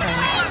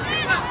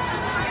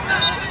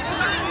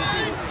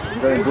 Okay.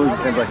 So in Blue's the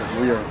same bracket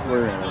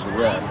we're in as the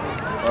red.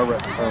 Our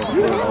red. Oh,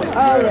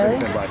 really?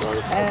 Same bracket. Oh,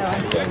 I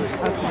see.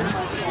 Okay.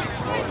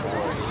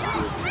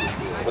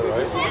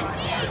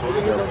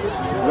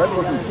 Red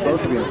wasn't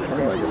supposed to be in this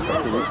tournament, I guess,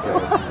 about 2 weeks ago.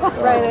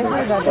 Right, I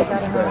heard that they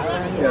got an offer.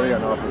 Yeah, they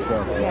got an offer, so.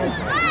 Yeah.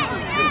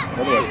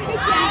 Otherwise,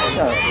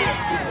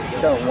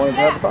 wanted to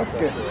have a soccer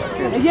game.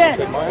 Again,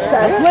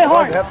 play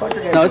hard. Have soccer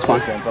games. No, it's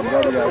fine. So I'm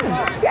glad we got it.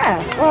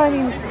 Yeah, well, I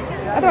mean,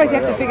 otherwise you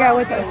have to figure out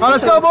what to do.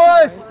 Let's go,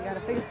 boys! You gotta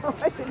figure out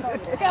what to do.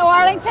 Let's go,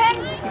 Arlington.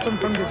 Keep them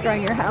from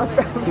destroying your house,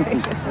 probably.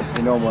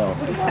 You know them well.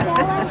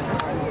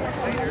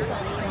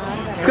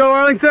 Let's go,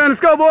 Arlington.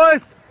 Let's go,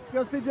 boys! Let's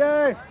go,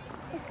 CJ.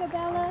 Let's go,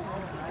 Bella.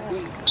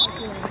 All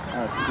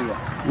right, see ya.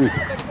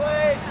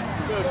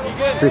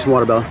 Drink some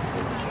water, Bella.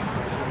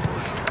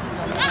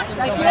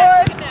 Nice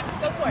Lord.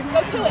 Go for it. Go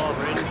to it.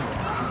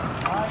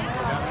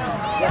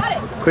 Got it.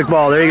 Quick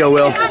ball. There you go,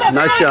 Will.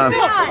 Nice job.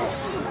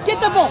 Get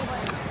the ball.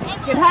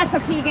 Good hustle,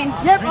 Keegan.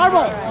 Yep,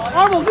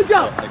 Arbo, good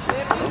job.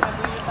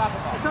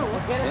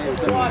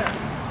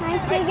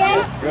 Nice,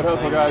 Keegan. Good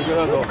hustle, guys. Good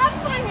hustle. Have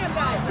fun here,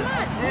 guys.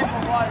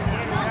 Come on.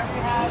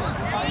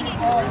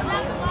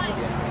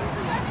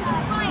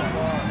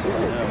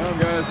 Come on,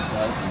 guys.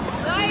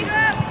 Nice.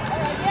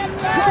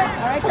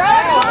 All right,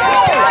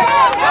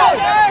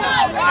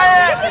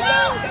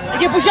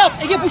 push up.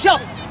 Push up.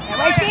 That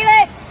way,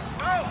 Felix.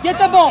 Get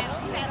the ball. Come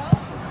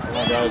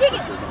on, guys.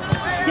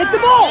 Get the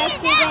ball. Yes,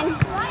 Keegan.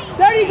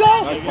 There you go.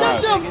 Nice Step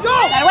pass. to him. Go.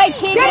 That way,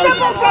 Keegan. Get the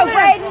ball Go, from him.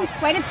 Braden.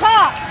 Way to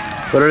talk.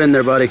 Put it in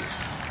there, buddy.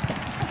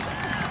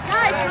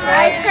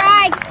 Nice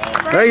try.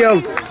 There you go.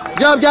 Good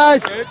job,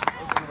 guys.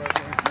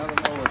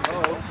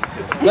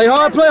 Play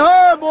hard,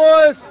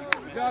 boys.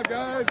 Good job,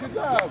 guys. Good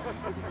job.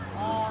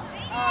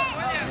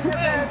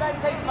 Everybody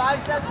take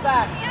 5 steps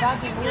back.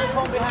 Conti, we'll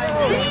come behind you.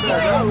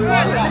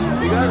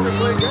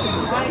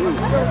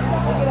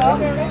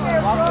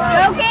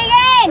 Go,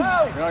 Keegan.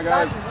 Come on,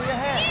 guys. Move your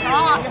hand.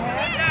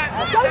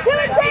 Go 2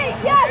 and take.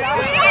 Yes.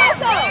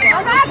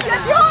 Come back.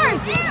 That's yours.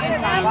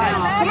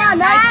 Come on,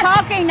 Max. Nice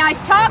talking.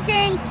 Nice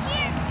talking.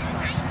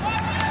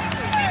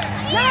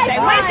 Nice. Stay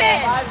with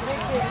it.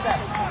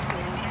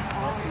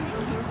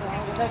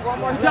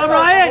 Good job,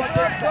 Ryan.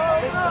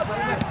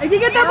 Hey, you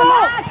get that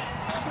ball.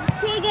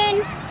 Keegan.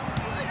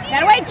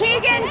 That way,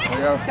 Keegan.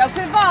 Go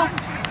for the ball.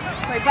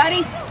 Wait,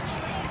 buddy.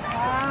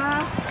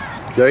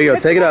 There you go.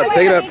 Take it up.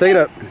 Take it up. Take it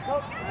up.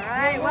 All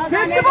right. Well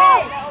done, Nick.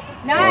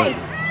 Nice.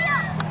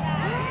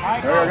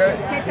 Okay.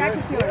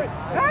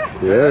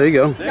 Yeah, there you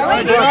go.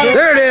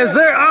 There it is.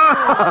 There.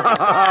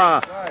 Ah!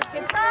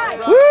 Good try.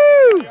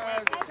 Woo!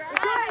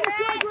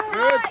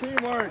 Good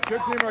teamwork.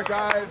 Good teamwork,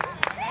 guys.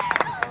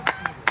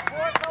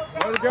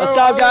 Way to go, Nice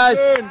job, guys.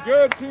 Arlington.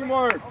 Good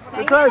teamwork.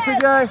 Good try,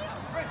 CJ.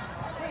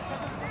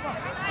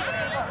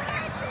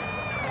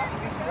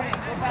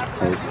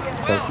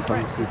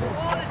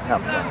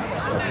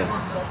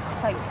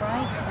 It's like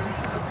bright.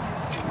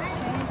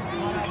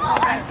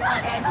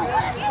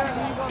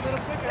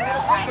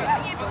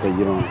 But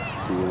you don't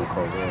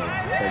call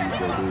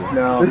that.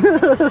 No.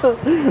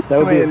 That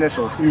would be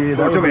initials. Yeah,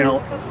 that would be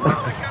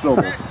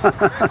syllables.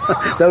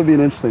 That would be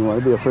an interesting one.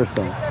 It'd be a first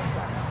time.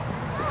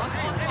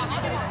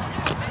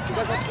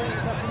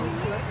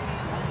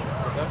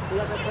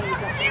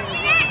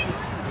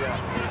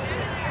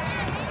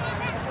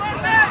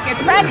 Good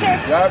pressure.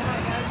 Yep.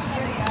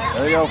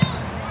 There you go.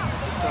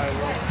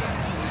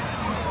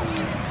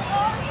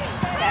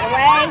 That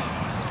away.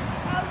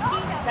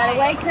 That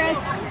away, Chris.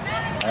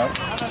 Yep.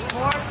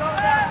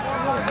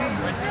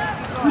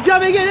 Good job,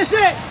 Megan. That's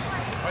it.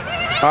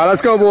 All right,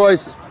 let's go,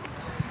 boys.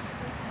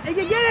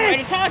 Megan, get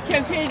Ready it. to talk to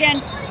him,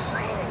 Keegan.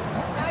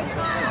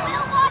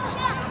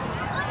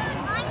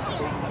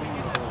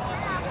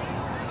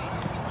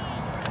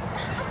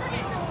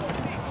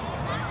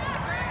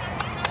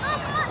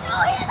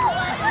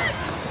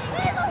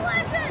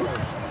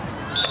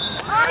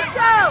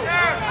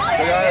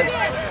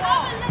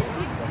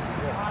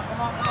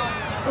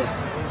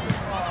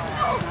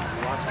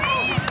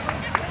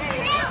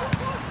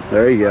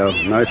 There you go.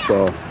 Nice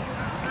ball.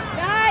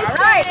 Nice. All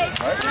right.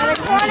 Another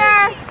corner.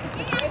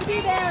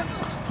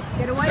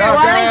 Get away, Go,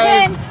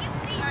 Arlington.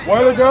 Way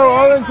to go,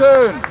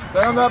 Arlington.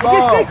 Stay on that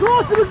ball. Stay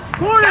close to the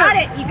corner. Got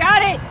it. You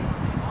got it.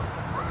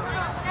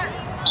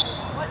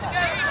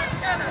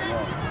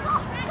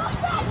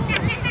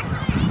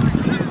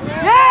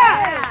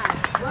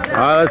 Yeah.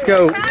 All right, let's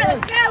go.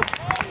 Let's go.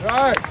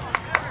 All right.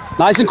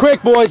 Nice and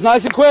quick, boys.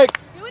 Nice and quick.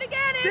 Do it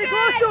again, Stay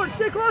close to it.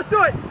 Stay close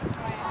to it.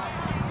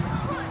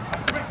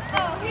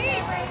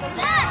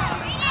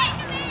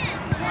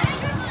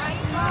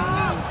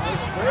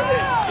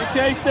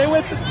 Okay, stay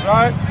with it. All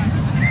right.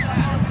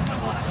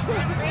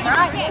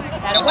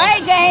 That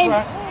away, James.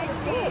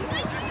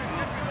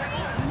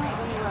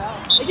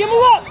 Hey, give him a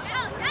look.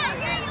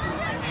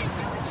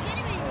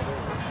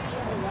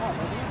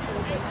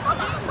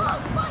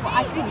 Well,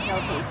 I couldn't tell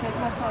if it was his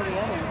whistle or the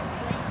other.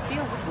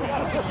 Field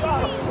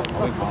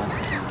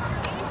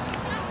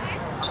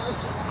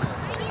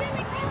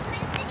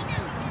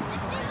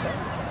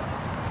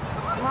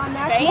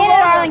Stay in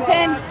it,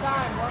 Arlington.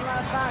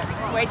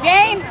 Wait,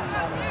 James.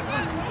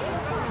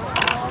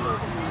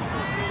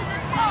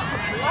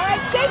 All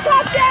right, stay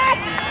tough, Jack.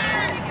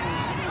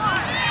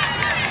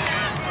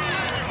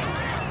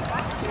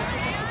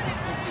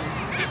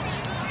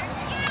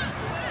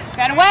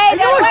 Got away. Hey,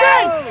 get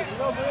Washington.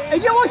 Hey,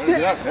 get Washington.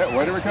 Yeah,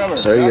 way to recover.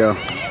 There you go. All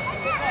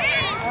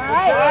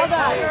right, well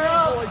done.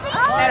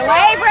 That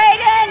away,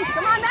 Braden.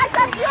 Come on, Max,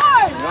 that's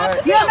yours. Right.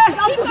 Yeah, Max,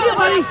 up to field,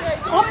 buddy.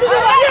 Up to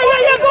field.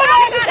 Yeah, go on.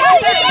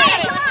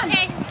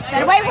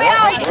 That away,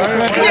 Will.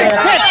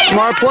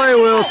 Smart play,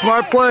 Will.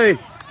 Smart play.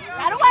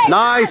 That away.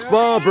 Nice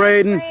ball,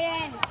 Braden.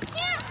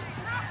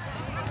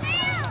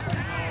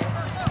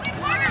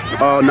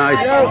 Oh,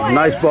 nice.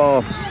 Nice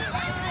ball.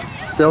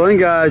 Still in,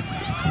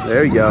 guys.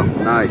 There you go.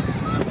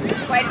 Nice.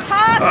 Way to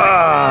talk.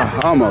 Ah,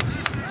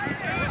 almost.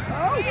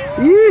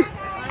 Yee.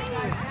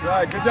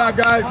 Right, good job,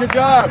 guys. Good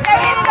job. Stay in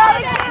it,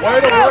 Arlington. Way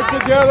to work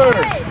together.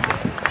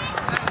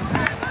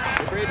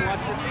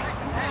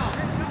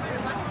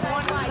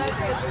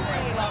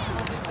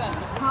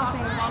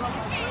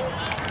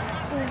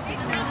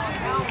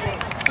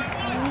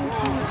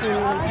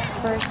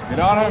 Get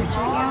on him.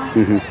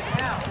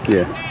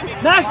 Yeah.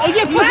 Max, hey,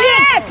 get push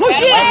in.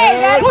 Push in.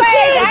 That Push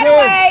way, in. that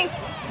way.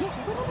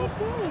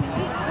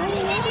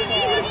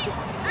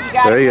 You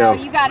got There it, you Will. go.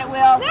 You got it,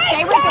 Will.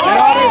 Stay with it.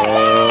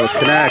 Oh,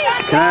 connects.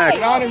 Get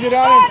Connects. on him. Get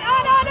on him.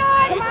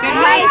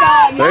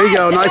 Nice. There you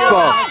go. Nice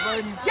ball.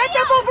 Get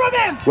that ball from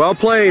him. Well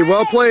played.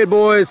 Well played,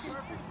 boys.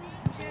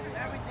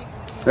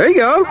 There you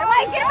go.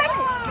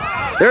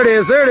 There it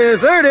is. There it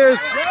is. There it is.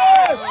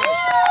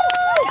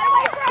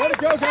 Way to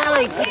go,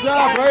 guys. Good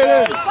job,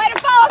 Braden. Way to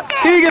follow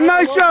through. Keegan,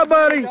 nice shot,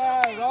 buddy.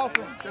 Guys,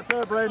 awesome. Good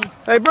serve, Braden.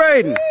 Hey,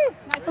 Braden.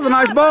 That was a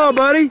nice ball,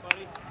 buddy.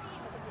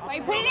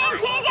 Wait, put it in,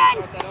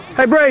 Keegan.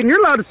 Hey, Braden, you're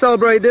allowed to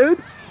celebrate, dude.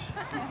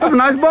 That was a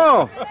nice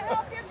ball.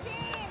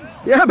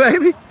 Yeah,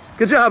 baby.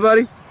 Good job,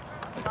 buddy.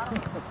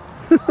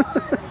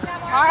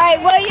 All right,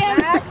 William.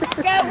 Let's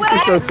go,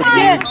 William. Go,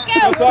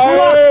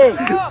 Let's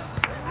go.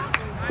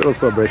 Little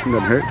celebration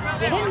doesn't hurt.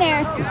 Get in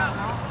there.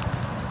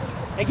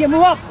 Hey, get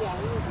move up.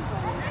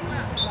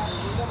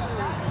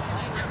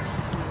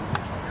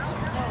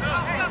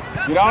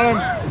 Get on him.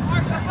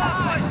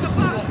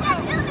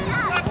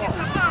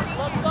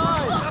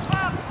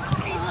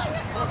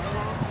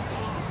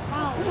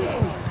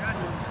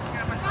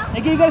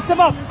 Hey, you gotta step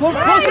up. Close to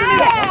the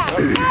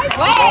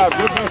middle.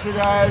 Good pressure,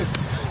 guys.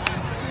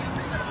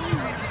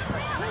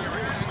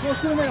 Close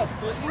to the middle.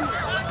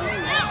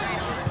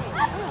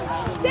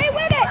 Stay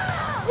with it.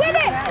 With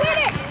it. With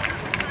it.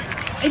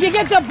 Hey, you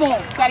get that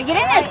ball. Gotta get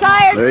in there,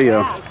 Sires. There you go.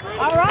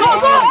 All right. Go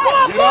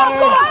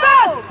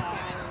fast.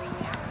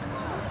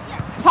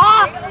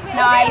 Talk.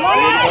 Nice.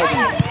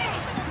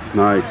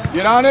 Nice.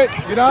 Get on it.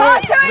 Get on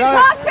Talk it. to him.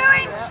 Talk to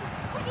him.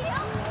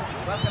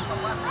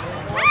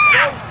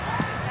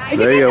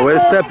 There you go. Way to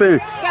step in.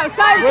 Go,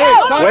 Sires,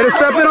 go. Way to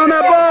step in on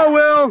that ball,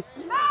 Will.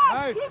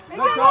 Nice. Hey,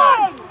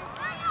 run.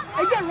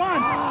 Hey, get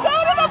run. Go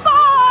to the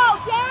ball,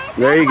 Jack.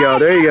 There you go.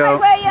 There you go.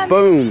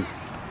 Boom.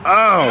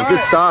 Oh, good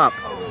stop.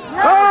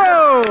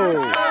 Oh!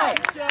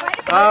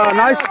 Oh,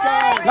 nice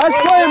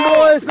playing,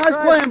 boys. Nice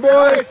playing,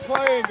 boys. Nice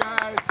playing,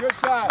 guys. Good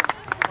shot.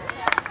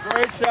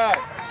 Great shot.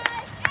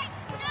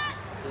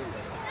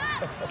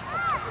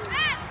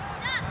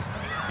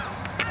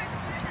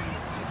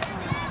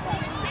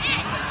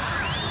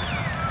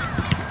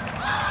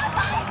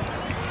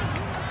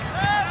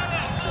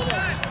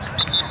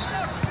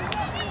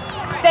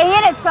 Stay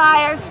in it,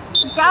 Sires.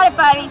 You got it,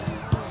 buddy.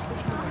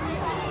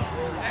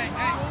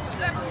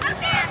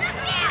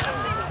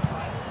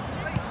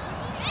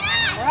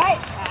 All right.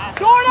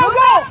 Go,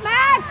 go.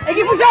 Max. Hey,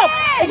 get push up.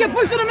 Hey, get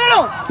push to the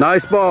middle.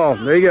 Nice ball.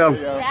 There you go.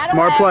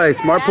 Smart play.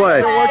 Smart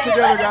play. Work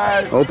together,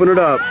 guys. Open it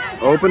up.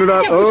 Open it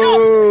up.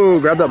 Oh,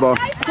 grab that ball.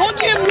 Don't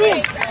give him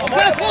room. I'm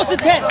kind of close to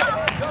 10.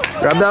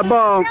 Grab that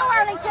ball. Go,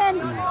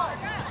 Arlington.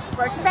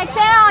 Work it back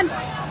down.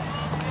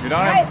 Get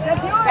on Right, him.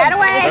 let's do it. That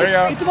away. There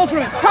you Get the ball from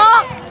him.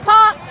 Talk.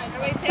 Talk.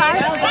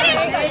 Sires. You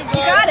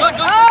got it.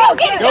 Go,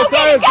 get it. Go, Go, get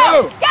Sires, it.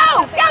 Go. Go.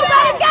 Go,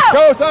 let him go.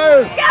 Go,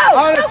 Sires. Go.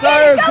 On it, Go get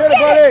Sires. it. Go Get it,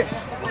 get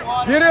buddy.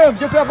 Get him.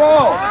 Get that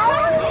ball.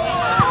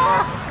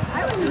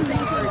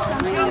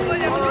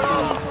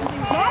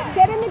 Max,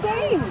 get in the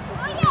game.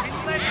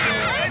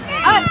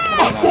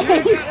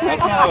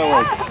 That's not how that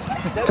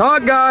works.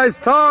 Talk, guys.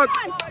 Talk.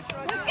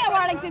 Let's go,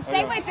 Arlington.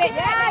 Stay with it.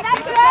 Yeah,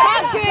 that's good.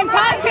 Talk to him.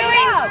 Talk to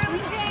him.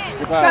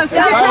 Good pass. Go,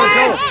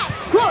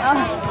 Good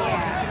pass.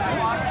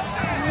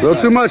 A little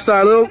too much, Si.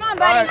 Little. Come on,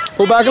 buddy.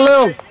 Pull back a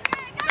little. All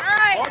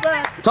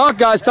right. Talk,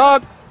 guys.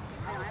 Talk.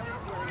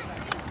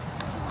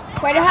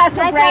 Way to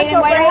hustle, Brayden.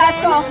 Way to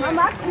hustle.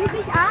 Max, biet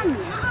dich an.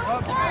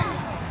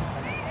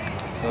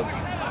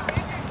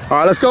 All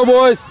right, let's go,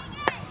 boys.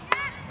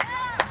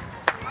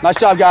 Nice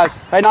job,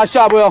 guys. Hey, nice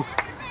job, Will.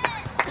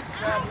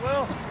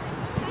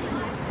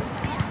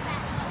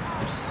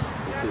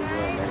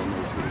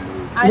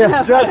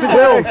 Yeah,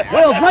 Wills.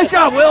 Wills, nice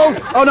job, Wills.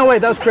 Oh, no, wait,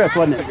 that was Chris,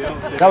 wasn't it?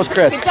 That was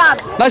Chris. Good job.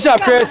 Nice job,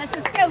 Chris. Let's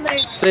just go, Luke.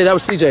 See, that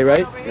was CJ,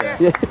 right?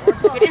 Yeah.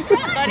 Get in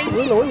front, buddy.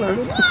 We're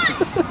learning. Go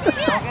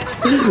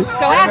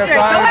after it.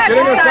 Go after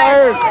Get in it. there,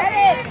 Sires.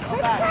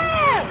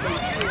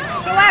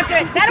 Go after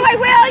it. That way,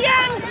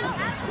 William.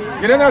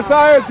 Get in there,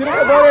 Sires. Get in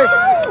there, buddy.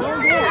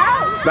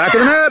 Back of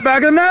the net, back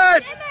of the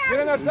net. Get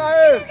in there,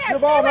 Sires. Your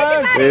ball,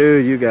 man.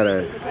 Dude, you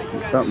gotta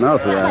do something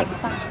else with that.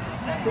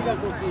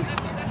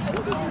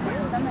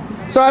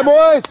 Sorry,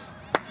 boys.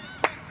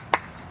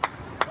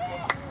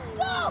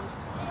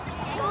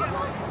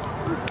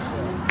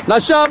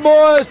 Nice job,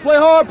 boys. Play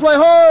hard, play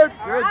hard.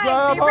 Good All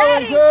job, right,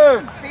 be ready.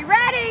 Arlington. Be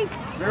ready.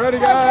 Be ready,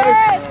 Go, guys.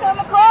 Chris. Go,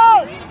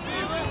 McLean.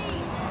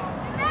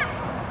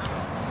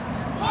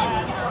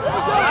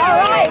 All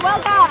right,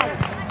 well done.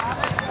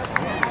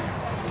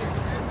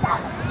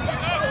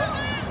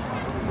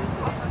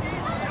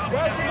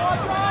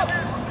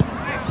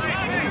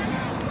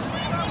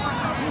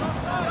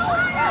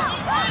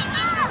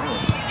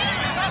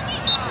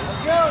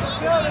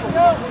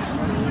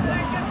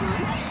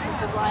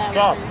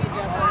 Stop.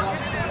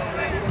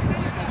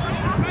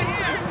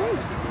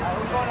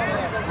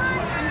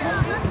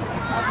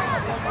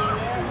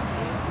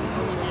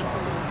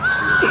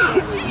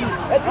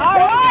 All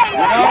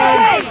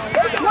right.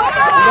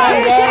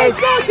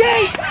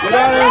 Get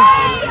on him.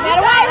 That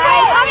away,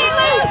 Ray. Come in,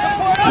 Luke.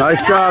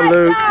 Nice job,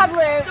 Luke. Good job,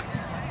 Luke.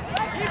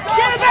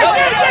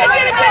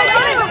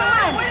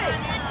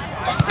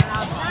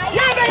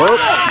 Oh,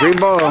 green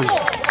ball.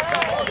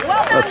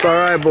 That's all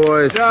right,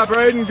 boys. Good job,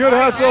 Brayden. Good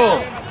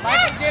hustle.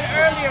 Like you did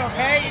earlier,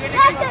 okay? You're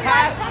going to give a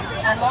pass, a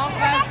long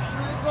pass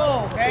through the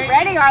goal, okay?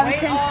 Ready,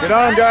 Arlington. Get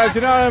on him, guys.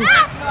 Get on him.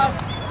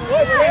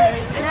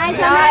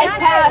 Nice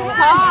pass.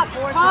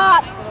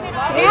 Top.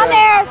 Get down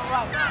there.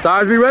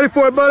 Sires, be ready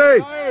for it, buddy.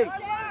 Be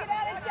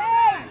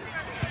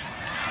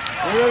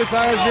ready,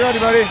 Sires. Be ready,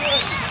 buddy.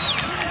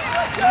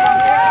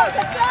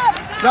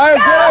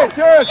 Sires, good.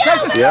 Sure.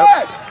 Take the Yep.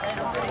 shot.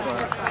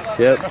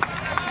 Yep.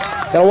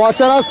 Gotta watch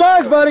that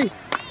outside, buddy.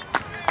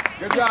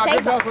 Good job.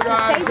 Good hustle,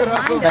 guys. Good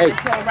hustle. Hey.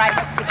 Until right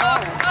up to the goal.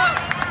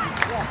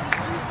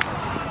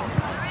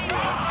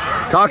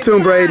 Talk to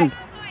him, Braden.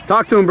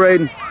 Talk to him,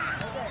 Braden.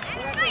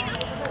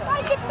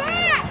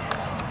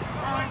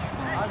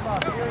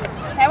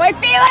 That way,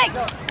 Felix.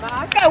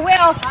 Let's go,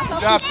 Will.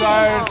 Good job,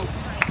 Sires.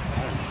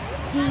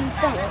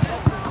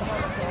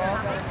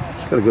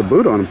 She's got a good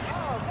boot on him.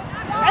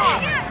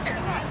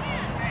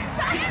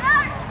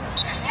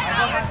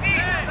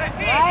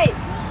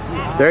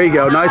 There you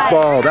go. Nice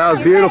ball. That was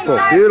beautiful.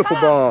 Beautiful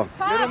ball.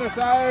 Get in there,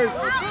 Sires.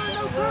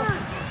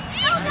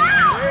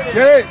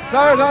 Get it.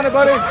 Sires on it,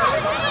 buddy.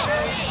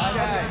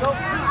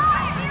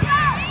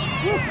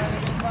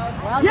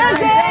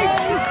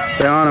 Yes,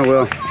 Stay on it,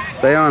 Will.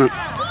 Stay on it.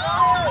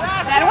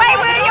 That way,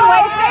 William.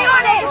 Way, stay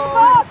on it.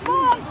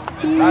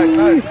 Nice,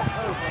 nice.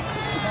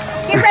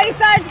 Get ready,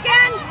 Sarge,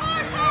 again.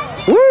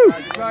 Woo!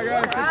 Good try,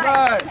 guys. Good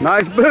try.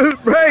 Nice boot,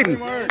 Braden.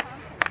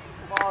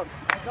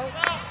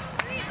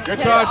 Good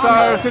try,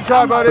 Sires. Good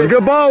try, buddy. It's a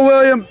good ball,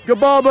 William. Good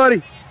ball,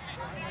 buddy.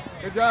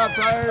 Good job,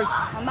 Sires.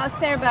 Almost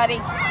there,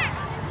 buddy.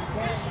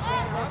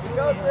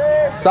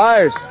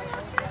 Sires.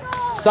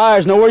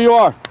 Sires, know where you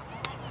are.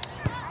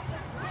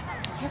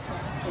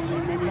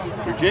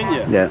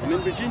 Virginia. Yeah. I'm in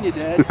Virginia,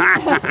 Dad.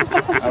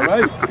 All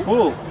right.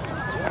 Cool.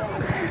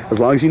 As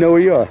long as you know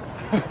where you are.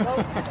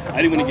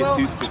 I didn't want to get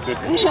too specific.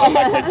 I'm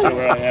not quite sure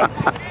where I am.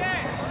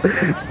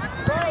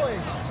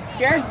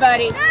 Cheers,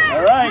 buddy.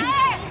 All right.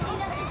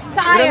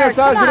 Get in there, Sires, Sires.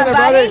 come Get in on, there,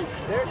 buddy.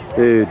 buddy.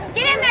 Dude.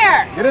 Get in there.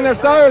 Get in there,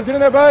 Sires. Get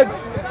in there, bud. Get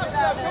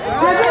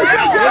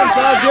him,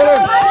 Sires. Get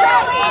him.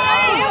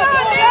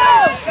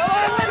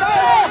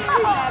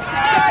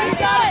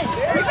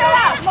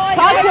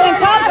 Talk to him,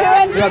 talk to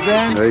him. Good job,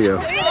 James. There you go.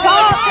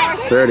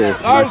 Talk. There it is.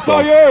 Sires, Nice it's all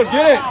ball. yours.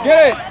 Get it. Get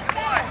it.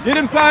 Get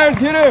him, Sires.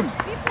 Get him.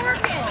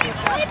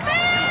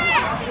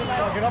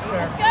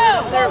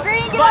 Go,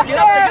 Green, get up there.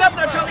 Get up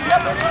there, Charlie. Get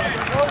up there, Charlie.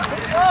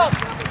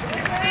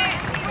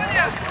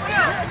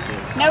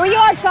 Know where you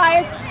are,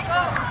 Sires.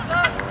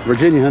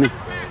 Virginia, honey.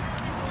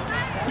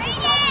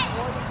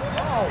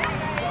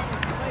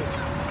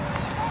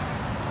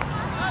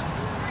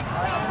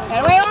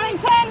 That way,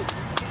 Arlington.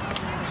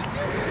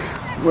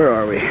 Where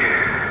are we?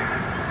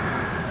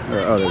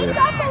 Oh, there we Push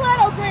are. up a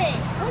little, Green.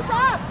 Push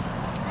up.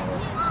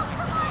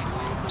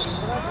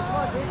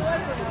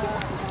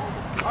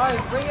 All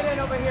right, bring it in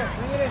over here.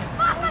 Bring it in.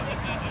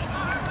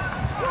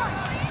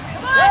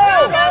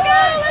 Go, go, go.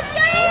 Let's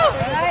go.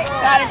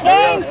 Got it,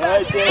 James.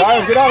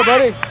 Sires, get out,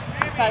 buddy.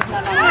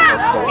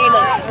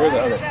 Felix.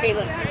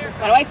 Felix.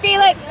 That way,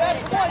 Felix.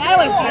 That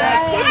way,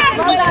 Felix.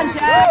 Well done,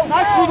 Jack.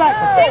 Nice pullback.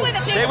 Stay with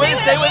it, Stay with it,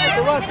 stay with it.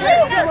 Go on.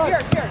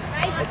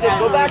 That's it.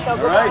 Go back now.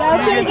 Go back. Go,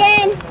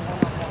 Keegan.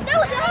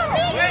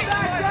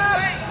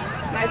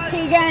 Nice,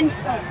 Keegan.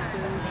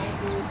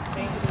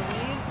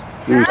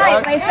 Mm.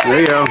 Right, Mason.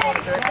 There you go.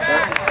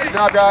 Good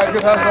job, guys.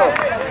 Good hustle.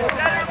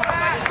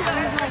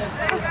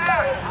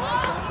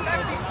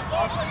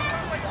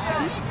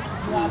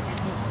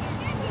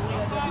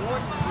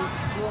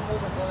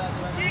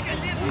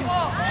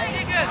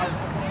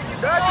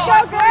 Go,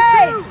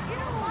 Gray.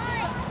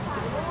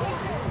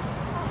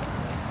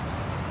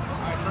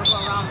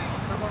 Circle around me.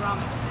 Circle around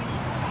me.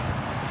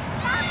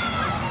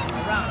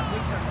 Around.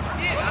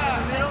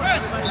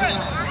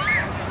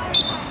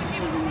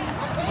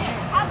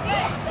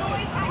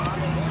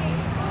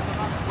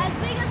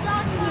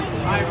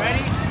 All right,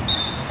 ready?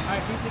 All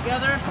right, feet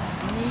together.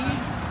 Knee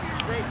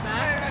straight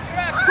back.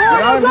 Get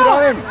on him. Get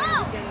on him.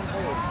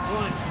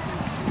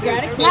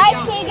 Nice,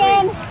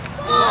 Keegan.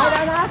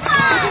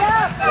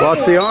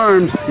 Watch the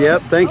arms.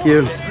 Yep, thank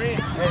you.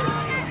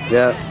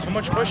 Yeah. Too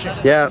much pushing.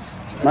 Yeah.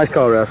 Nice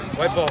call, ref.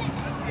 White ball. All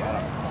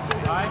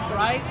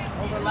right,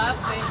 over left.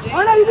 Same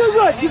Oh, no, you do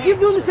good. You keep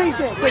doing the same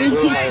thing.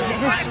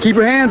 Just keep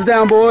your hands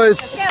down, boys.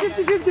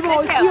 50-50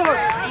 ball. Let's It's go. yours.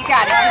 You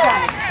got it, you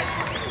got it.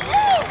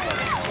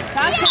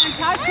 Talk to him,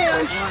 talk to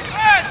him.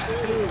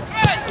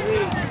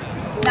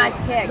 Nice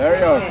kick. There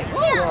you go.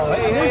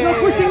 There's no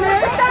pushing there.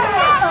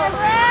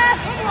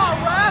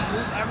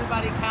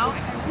 Everybody count.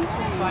 So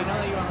I know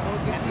that you're on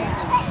focus.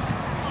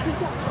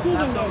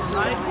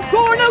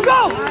 Go, no, go.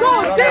 Go.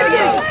 Say it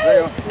again. There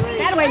you go.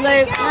 That way,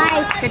 Luke.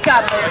 Nice. Good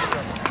job,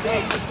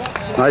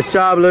 Luke. Nice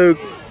job, Luke.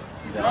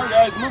 Come on,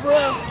 guys. Move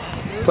around.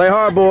 Play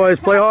hard, boys.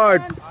 Play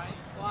hard.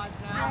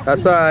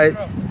 That's all right.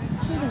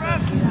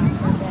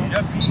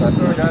 That's all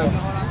right, guys.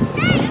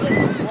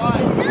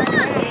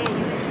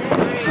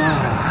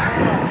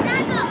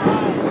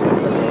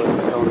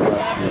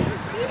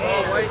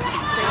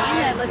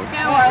 Let's go,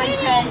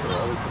 Arlington.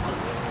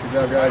 Good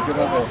job, guys. Good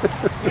hustle.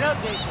 Get up,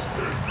 Jason.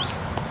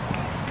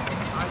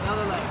 All right,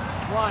 another leg.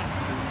 1,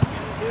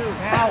 2.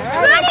 Now.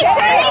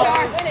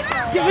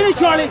 Get it,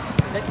 Charlie.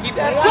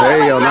 There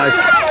you go. Nice.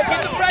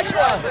 Keep the pressure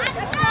on.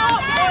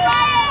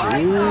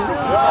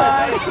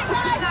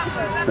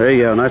 There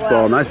you go. Nice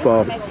ball. Nice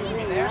ball.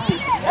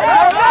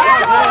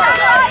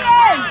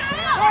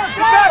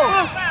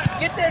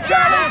 Get there,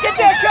 Charlie. Get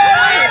there,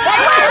 Charlie.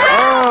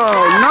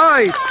 Oh,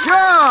 nice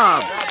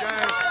job.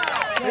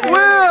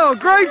 Will,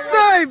 great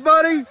save,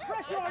 buddy.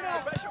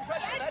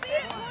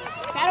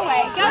 That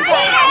away. Go,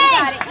 Jay. You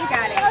got it, you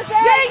got it.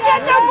 Jay,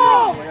 get the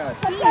ball.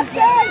 Touch up,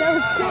 Jay.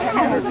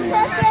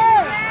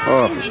 Pressure.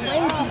 Oh.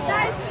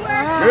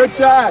 Good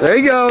shot. There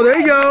you go. There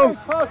you go.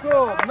 Nice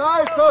hustle.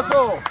 Nice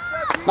hustle.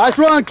 Nice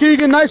run,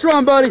 Keegan. Nice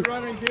run, buddy. Good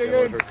running,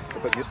 Keegan.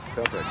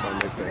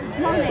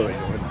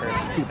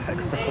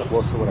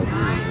 Well, so what I do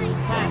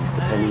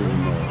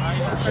is,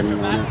 depending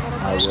on it,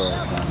 I will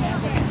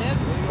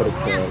put it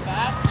to,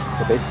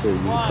 so basically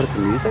you put it to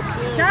music.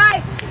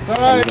 Try.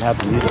 And you can have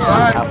the music on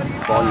half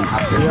volume,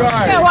 half the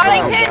Go,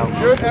 Arlington.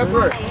 Good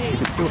effort. You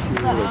can still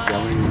hear it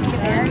going,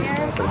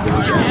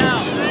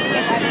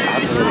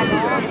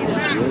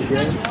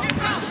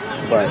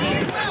 but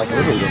like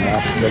literally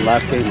the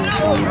last game I was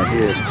filming right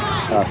here,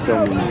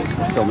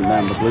 filming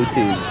them, the blue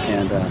team,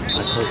 and I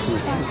told some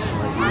of them,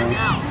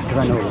 because I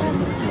know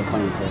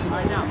McLean played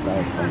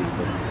South playing,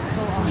 but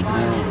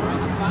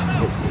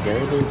it's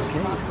very the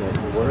case that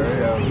the worst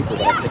people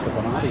that I pick up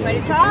on audio. Way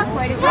to talk,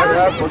 way to talk.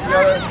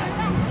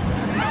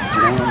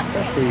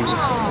 Especially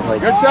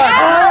like. Good shot.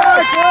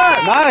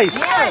 Nice.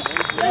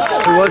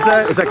 Who was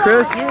that? Is that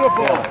Chris?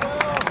 Beautiful.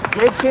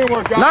 Good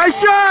teamwork, guys. Nice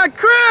shot,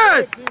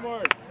 Chris.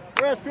 Teamwork.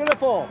 Chris,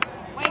 beautiful.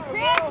 Wait,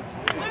 Chris.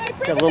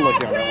 Got a little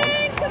lucky on that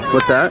one.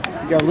 What's that?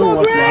 You got a little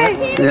lucky on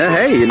it. Yeah,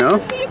 hey, you know.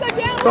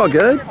 It's all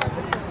good.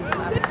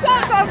 Good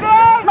shot,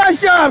 Coco. Nice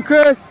job,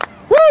 Chris.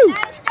 Woo!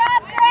 Nice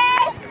job,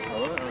 Chris.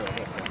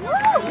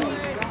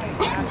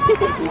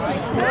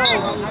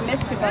 I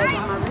missed a buzz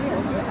on my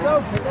reel.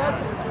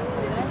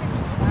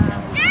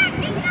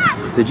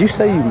 Did you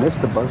say you missed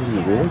the buzz in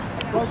the rear?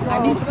 I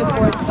missed the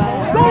fourth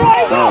buzz.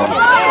 Oh.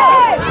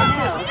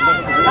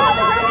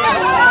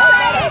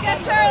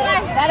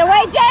 That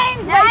away,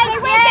 James! Nice, stay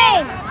with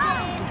James!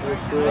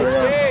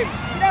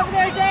 Get over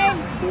there,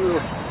 James!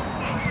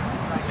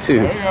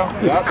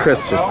 Dude, Chris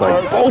just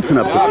like bolting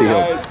up the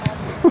field.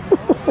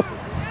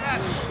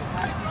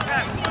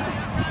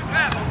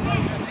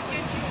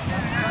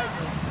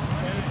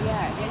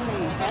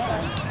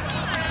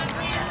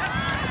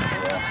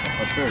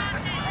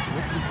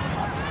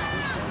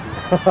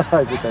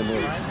 I think I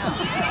knew.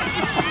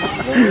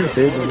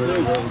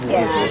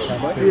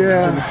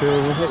 Yeah.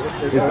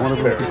 It's one of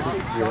them.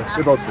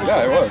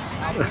 Yeah, it was.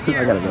 I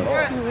gotta know.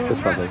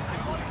 That's probably.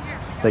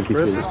 Thank you,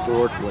 Chris Steve.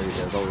 historically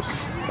has always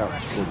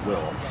scored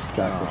well.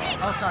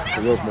 Gotcha.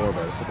 He was more of a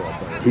football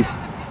player. He's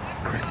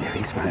Chris. Yeah,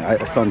 he's fine.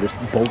 I saw him just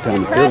bolt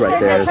down the field right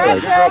there. It's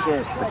like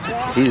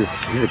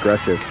he's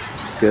aggressive.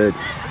 It's good.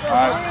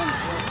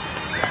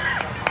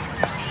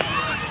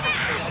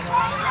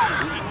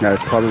 Yeah,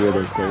 it's probably where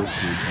those goals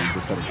come from.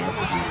 Just that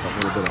aggressiveness, a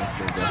little bit off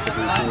the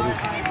aggressiveness, maybe.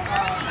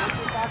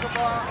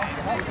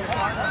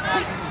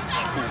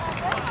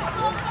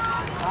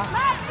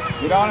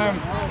 Get on him.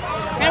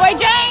 Get away,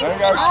 James! There you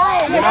go.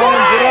 Get on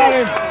him. Get on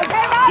him.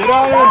 Get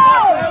on him.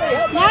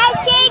 Nice,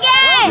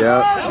 Keegan.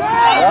 Yeah.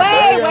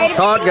 Wait.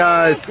 Talk,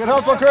 guys. Good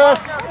hustle,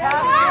 Chris.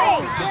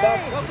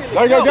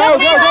 There you go. Go.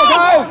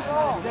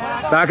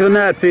 Back of the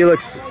net,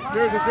 Felix.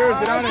 Cheers.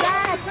 Get on it.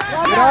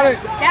 Get on it.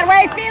 Get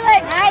away,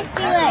 Felix! Nice,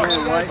 Felix.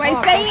 Way to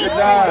stay easy. Good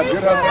job.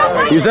 Good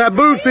hustle. Use that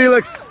boot,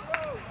 Felix.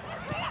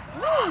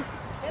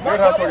 Good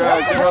hustle,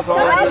 guys. Good hustle.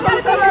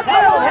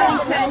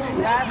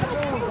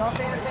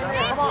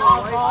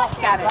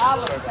 Got it.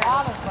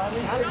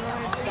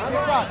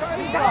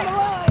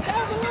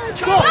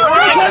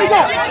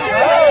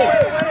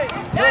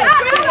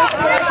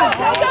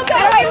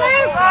 Get away,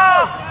 Luke!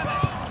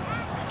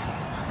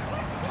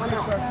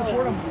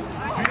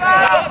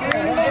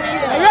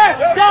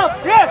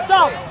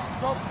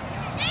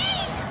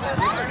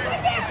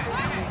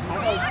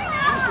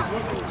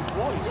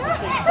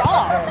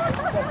 Stop!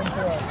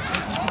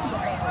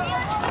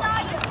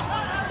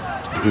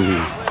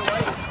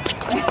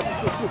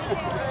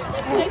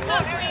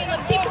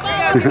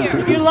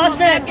 You lost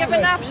man. Give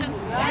an option.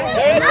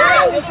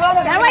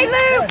 That way,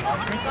 Luke!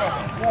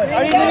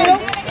 Are you Lou?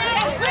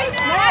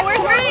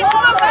 Where's Reed? Come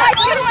on, guys,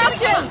 get an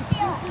option!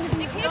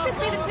 You can't just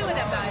be the two of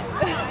them, guys.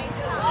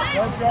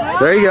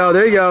 There you go.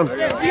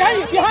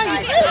 Behind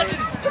you.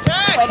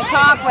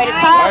 Way to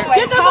talk.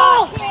 Get the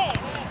ball.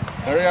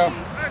 There you go.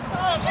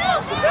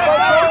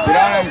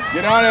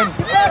 Get on him.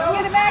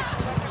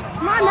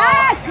 Come on,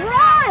 Max,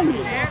 run.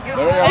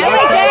 There you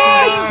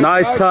go.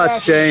 Nice touch,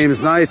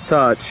 James. Nice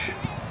touch.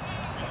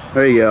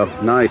 There you go.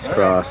 Nice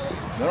cross.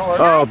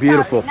 Oh,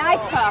 beautiful.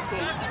 Nice talking.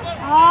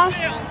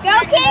 Go,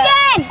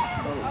 Keegan.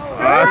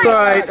 That's all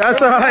right.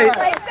 That's all right.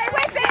 Stay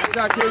with it. Good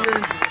job,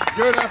 Keegan.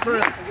 Good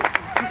effort.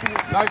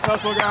 Nice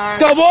hustle, guys.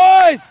 Let's go,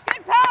 boys.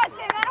 Good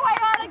passing. That way,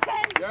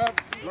 Arlington. Yep.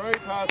 Great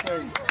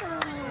passing.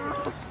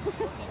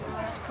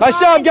 Nice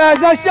job, guys.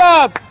 Nice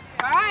job.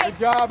 All right. Good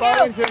job,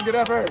 Arlington. Good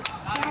effort.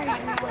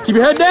 Keep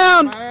your head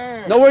down.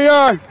 Know where you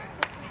are.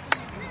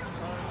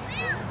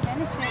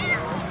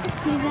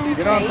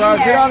 Get on, Sarge.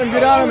 Get on him.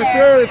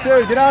 It's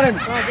yours. Get on him.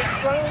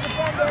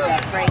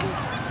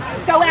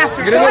 Go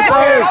after. Get in there,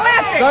 Sarge.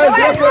 Sarge,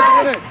 get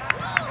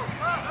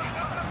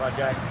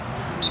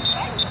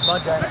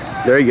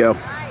up. There you go.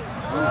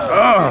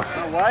 Oh.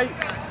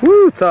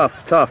 Woo, tough.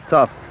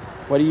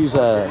 What do you use?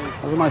 That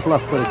was a nice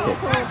left-footed kick.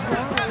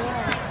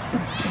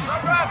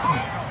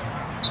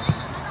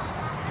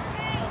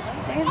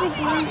 There's a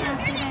game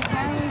after this.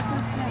 How are we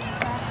supposed to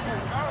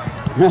practice?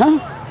 You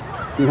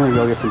want to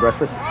go get some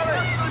breakfast?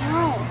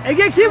 Hey,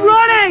 keep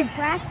running!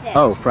 Practice.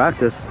 Oh,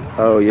 practice.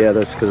 Oh, yeah,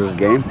 that's because it's a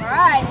game. All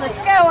right, let's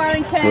go,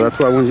 Arlington. Well, that's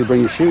why I wanted you to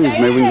bring your shoes.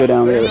 Maybe we can go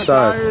down the other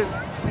side.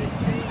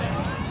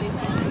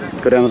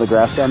 Go down to the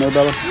grass down there,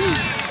 Bella.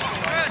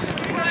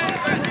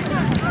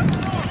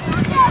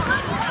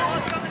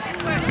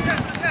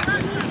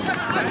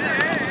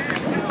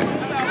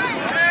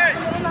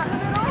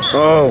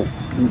 Oh.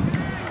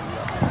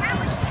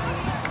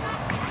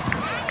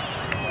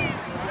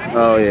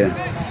 Oh, yeah.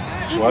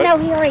 Even though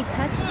he already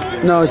touched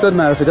it? No, it doesn't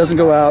matter. If it doesn't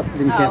go out,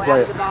 then you can't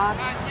play it.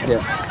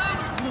 Yeah.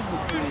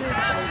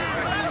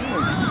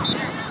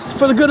 It's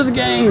for the good of the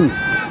game.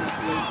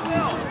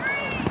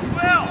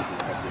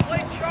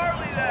 Play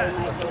Charlie then.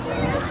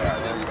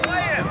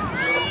 Play him.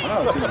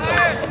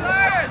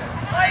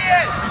 Play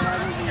it.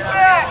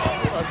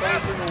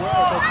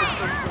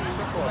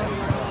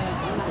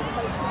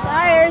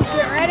 Sires,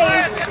 get ready.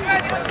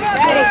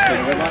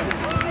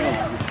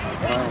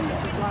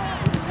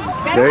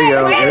 There you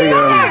go. There you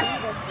go.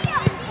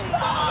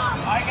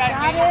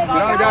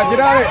 Get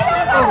on it.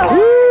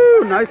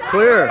 Woo! Nice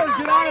clear.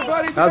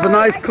 That was a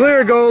nice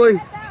clear, goalie.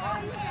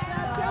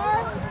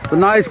 It's a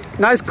nice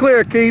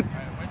clear, keep.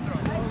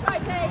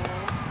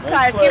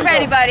 Cyrus, get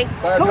ready, buddy.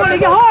 Come on,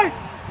 get hard!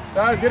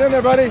 Cyrus, get in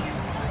there, buddy.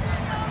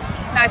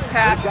 Nice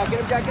pass.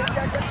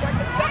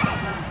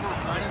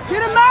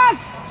 Get him,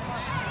 Max!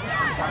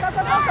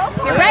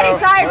 Get ready,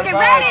 Cyrus, get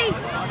ready.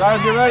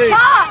 Cyrus, get ready.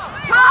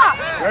 Top.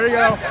 There you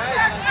go.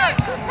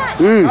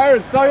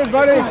 Cyrus,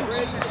 buddy.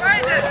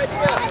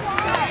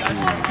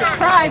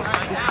 Try.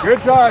 Good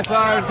try,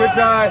 Cyrus. Good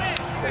try.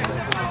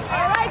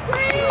 All right,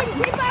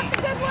 Green. Keep up the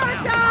good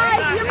work,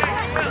 guys. You're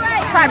playing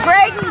great. Try,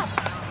 Brayden.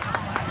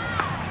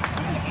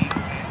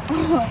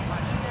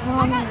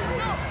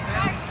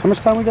 How much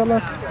time we got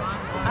left?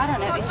 I don't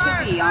know. It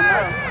should be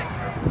almost.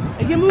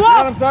 Hey, get him Get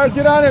on him, Cyrus.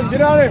 Get on him.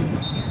 Get on him.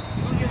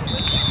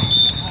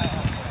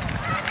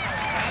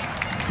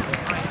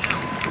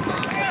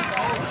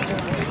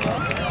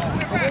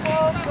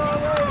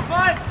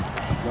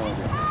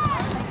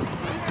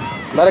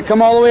 Let it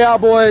come all the way out,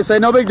 boys. Say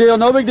no big deal,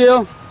 no big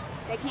deal.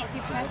 They can't do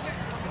pressure.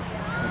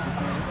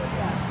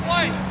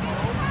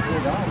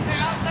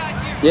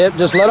 Yep,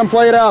 just let them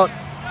play it out.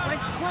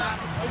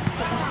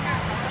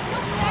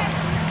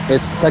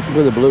 It's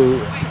technically the blue.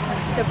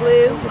 The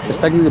blue. It's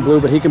technically the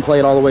blue, but he can play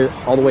it all the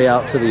way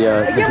out to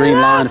the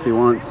green line if he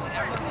wants. Well,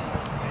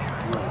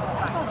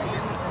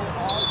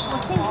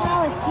 see,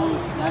 how is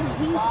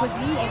was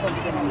he able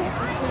to get in there?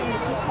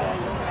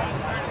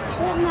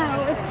 Well,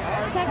 no, it's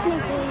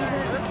technically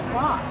the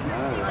box.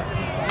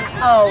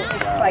 Oh,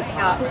 it's like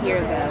out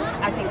here though.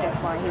 I think that's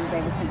why he was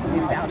able to, because he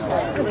was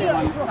outside blue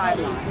on the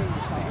sideline.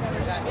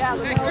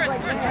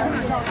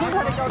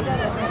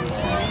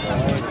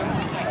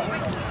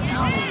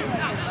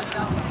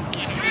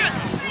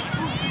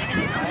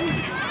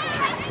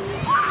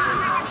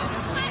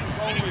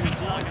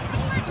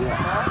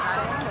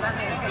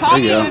 There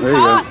you go. There you go.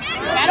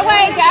 Got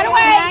away, got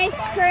away. Nice,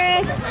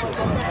 Chris.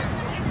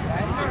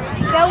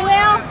 Go,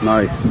 Will.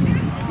 Nice.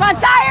 Come on,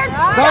 Cyrus.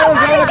 Cyrus,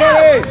 get it,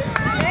 buddy.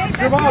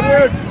 Come on,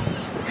 dude.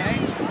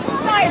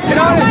 Cyrus, Get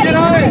on him. Get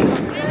on him.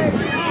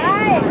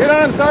 Get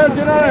on him, Cyrus.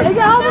 Get on him. Hey,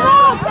 help him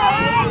up!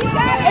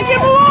 Hey,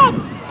 give him up!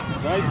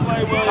 Nice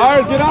play, Will.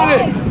 Cyrus, get on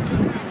it.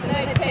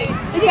 Hey,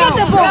 get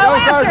the ball! Go,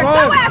 Cyrus, Go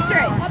run. after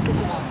it.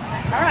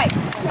 All right.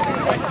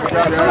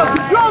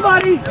 Control,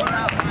 buddy!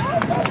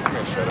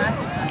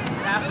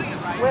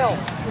 Will.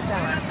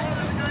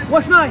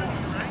 What's nine?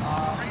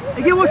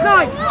 Hey, get what's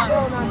nine?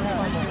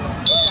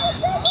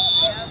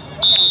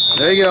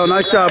 There you go.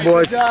 Nice job,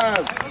 boys. Good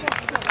job.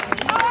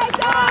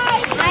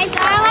 Nice,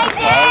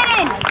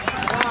 Arlington.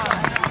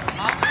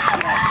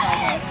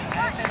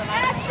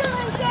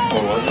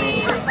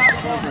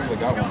 They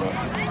got one though.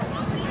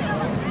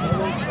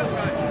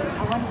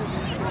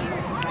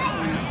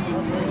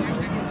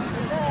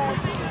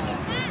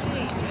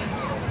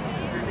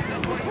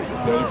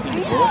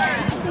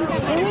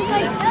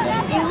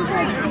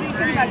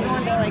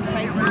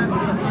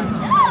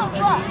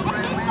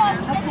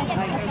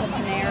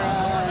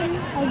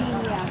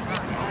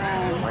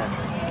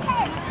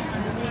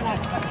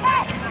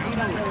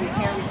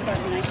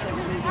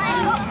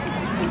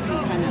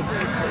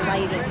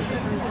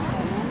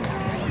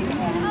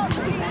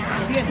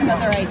 If you have some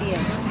other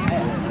ideas,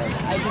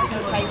 I just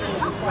know Tyson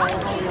is well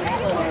home with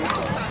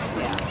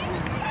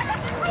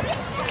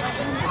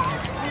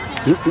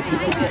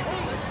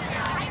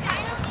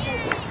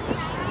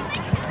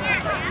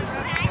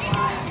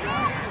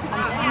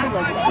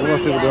What are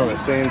most people doing?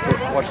 Staying for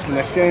watch the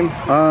next game?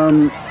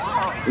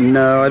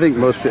 No, I think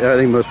most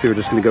people are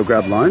just going to go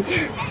grab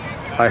lunch.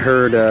 I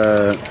heard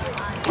the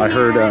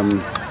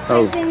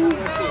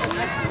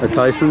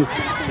Tyson's.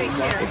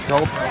 What's it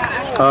called?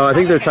 I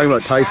think they're talking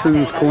about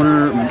Tyson's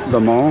Corner, the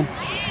mall.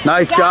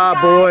 Nice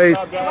job,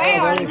 boys.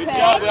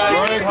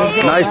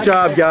 Nice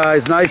job,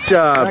 guys. Nice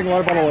job.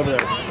 Water bottle over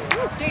there.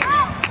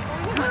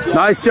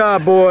 Nice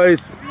job,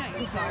 boys.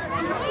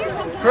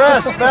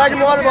 Chris, bag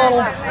and water bottle.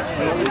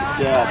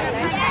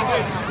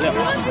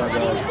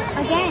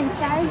 Again,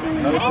 stars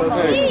in the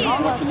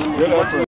Good effort.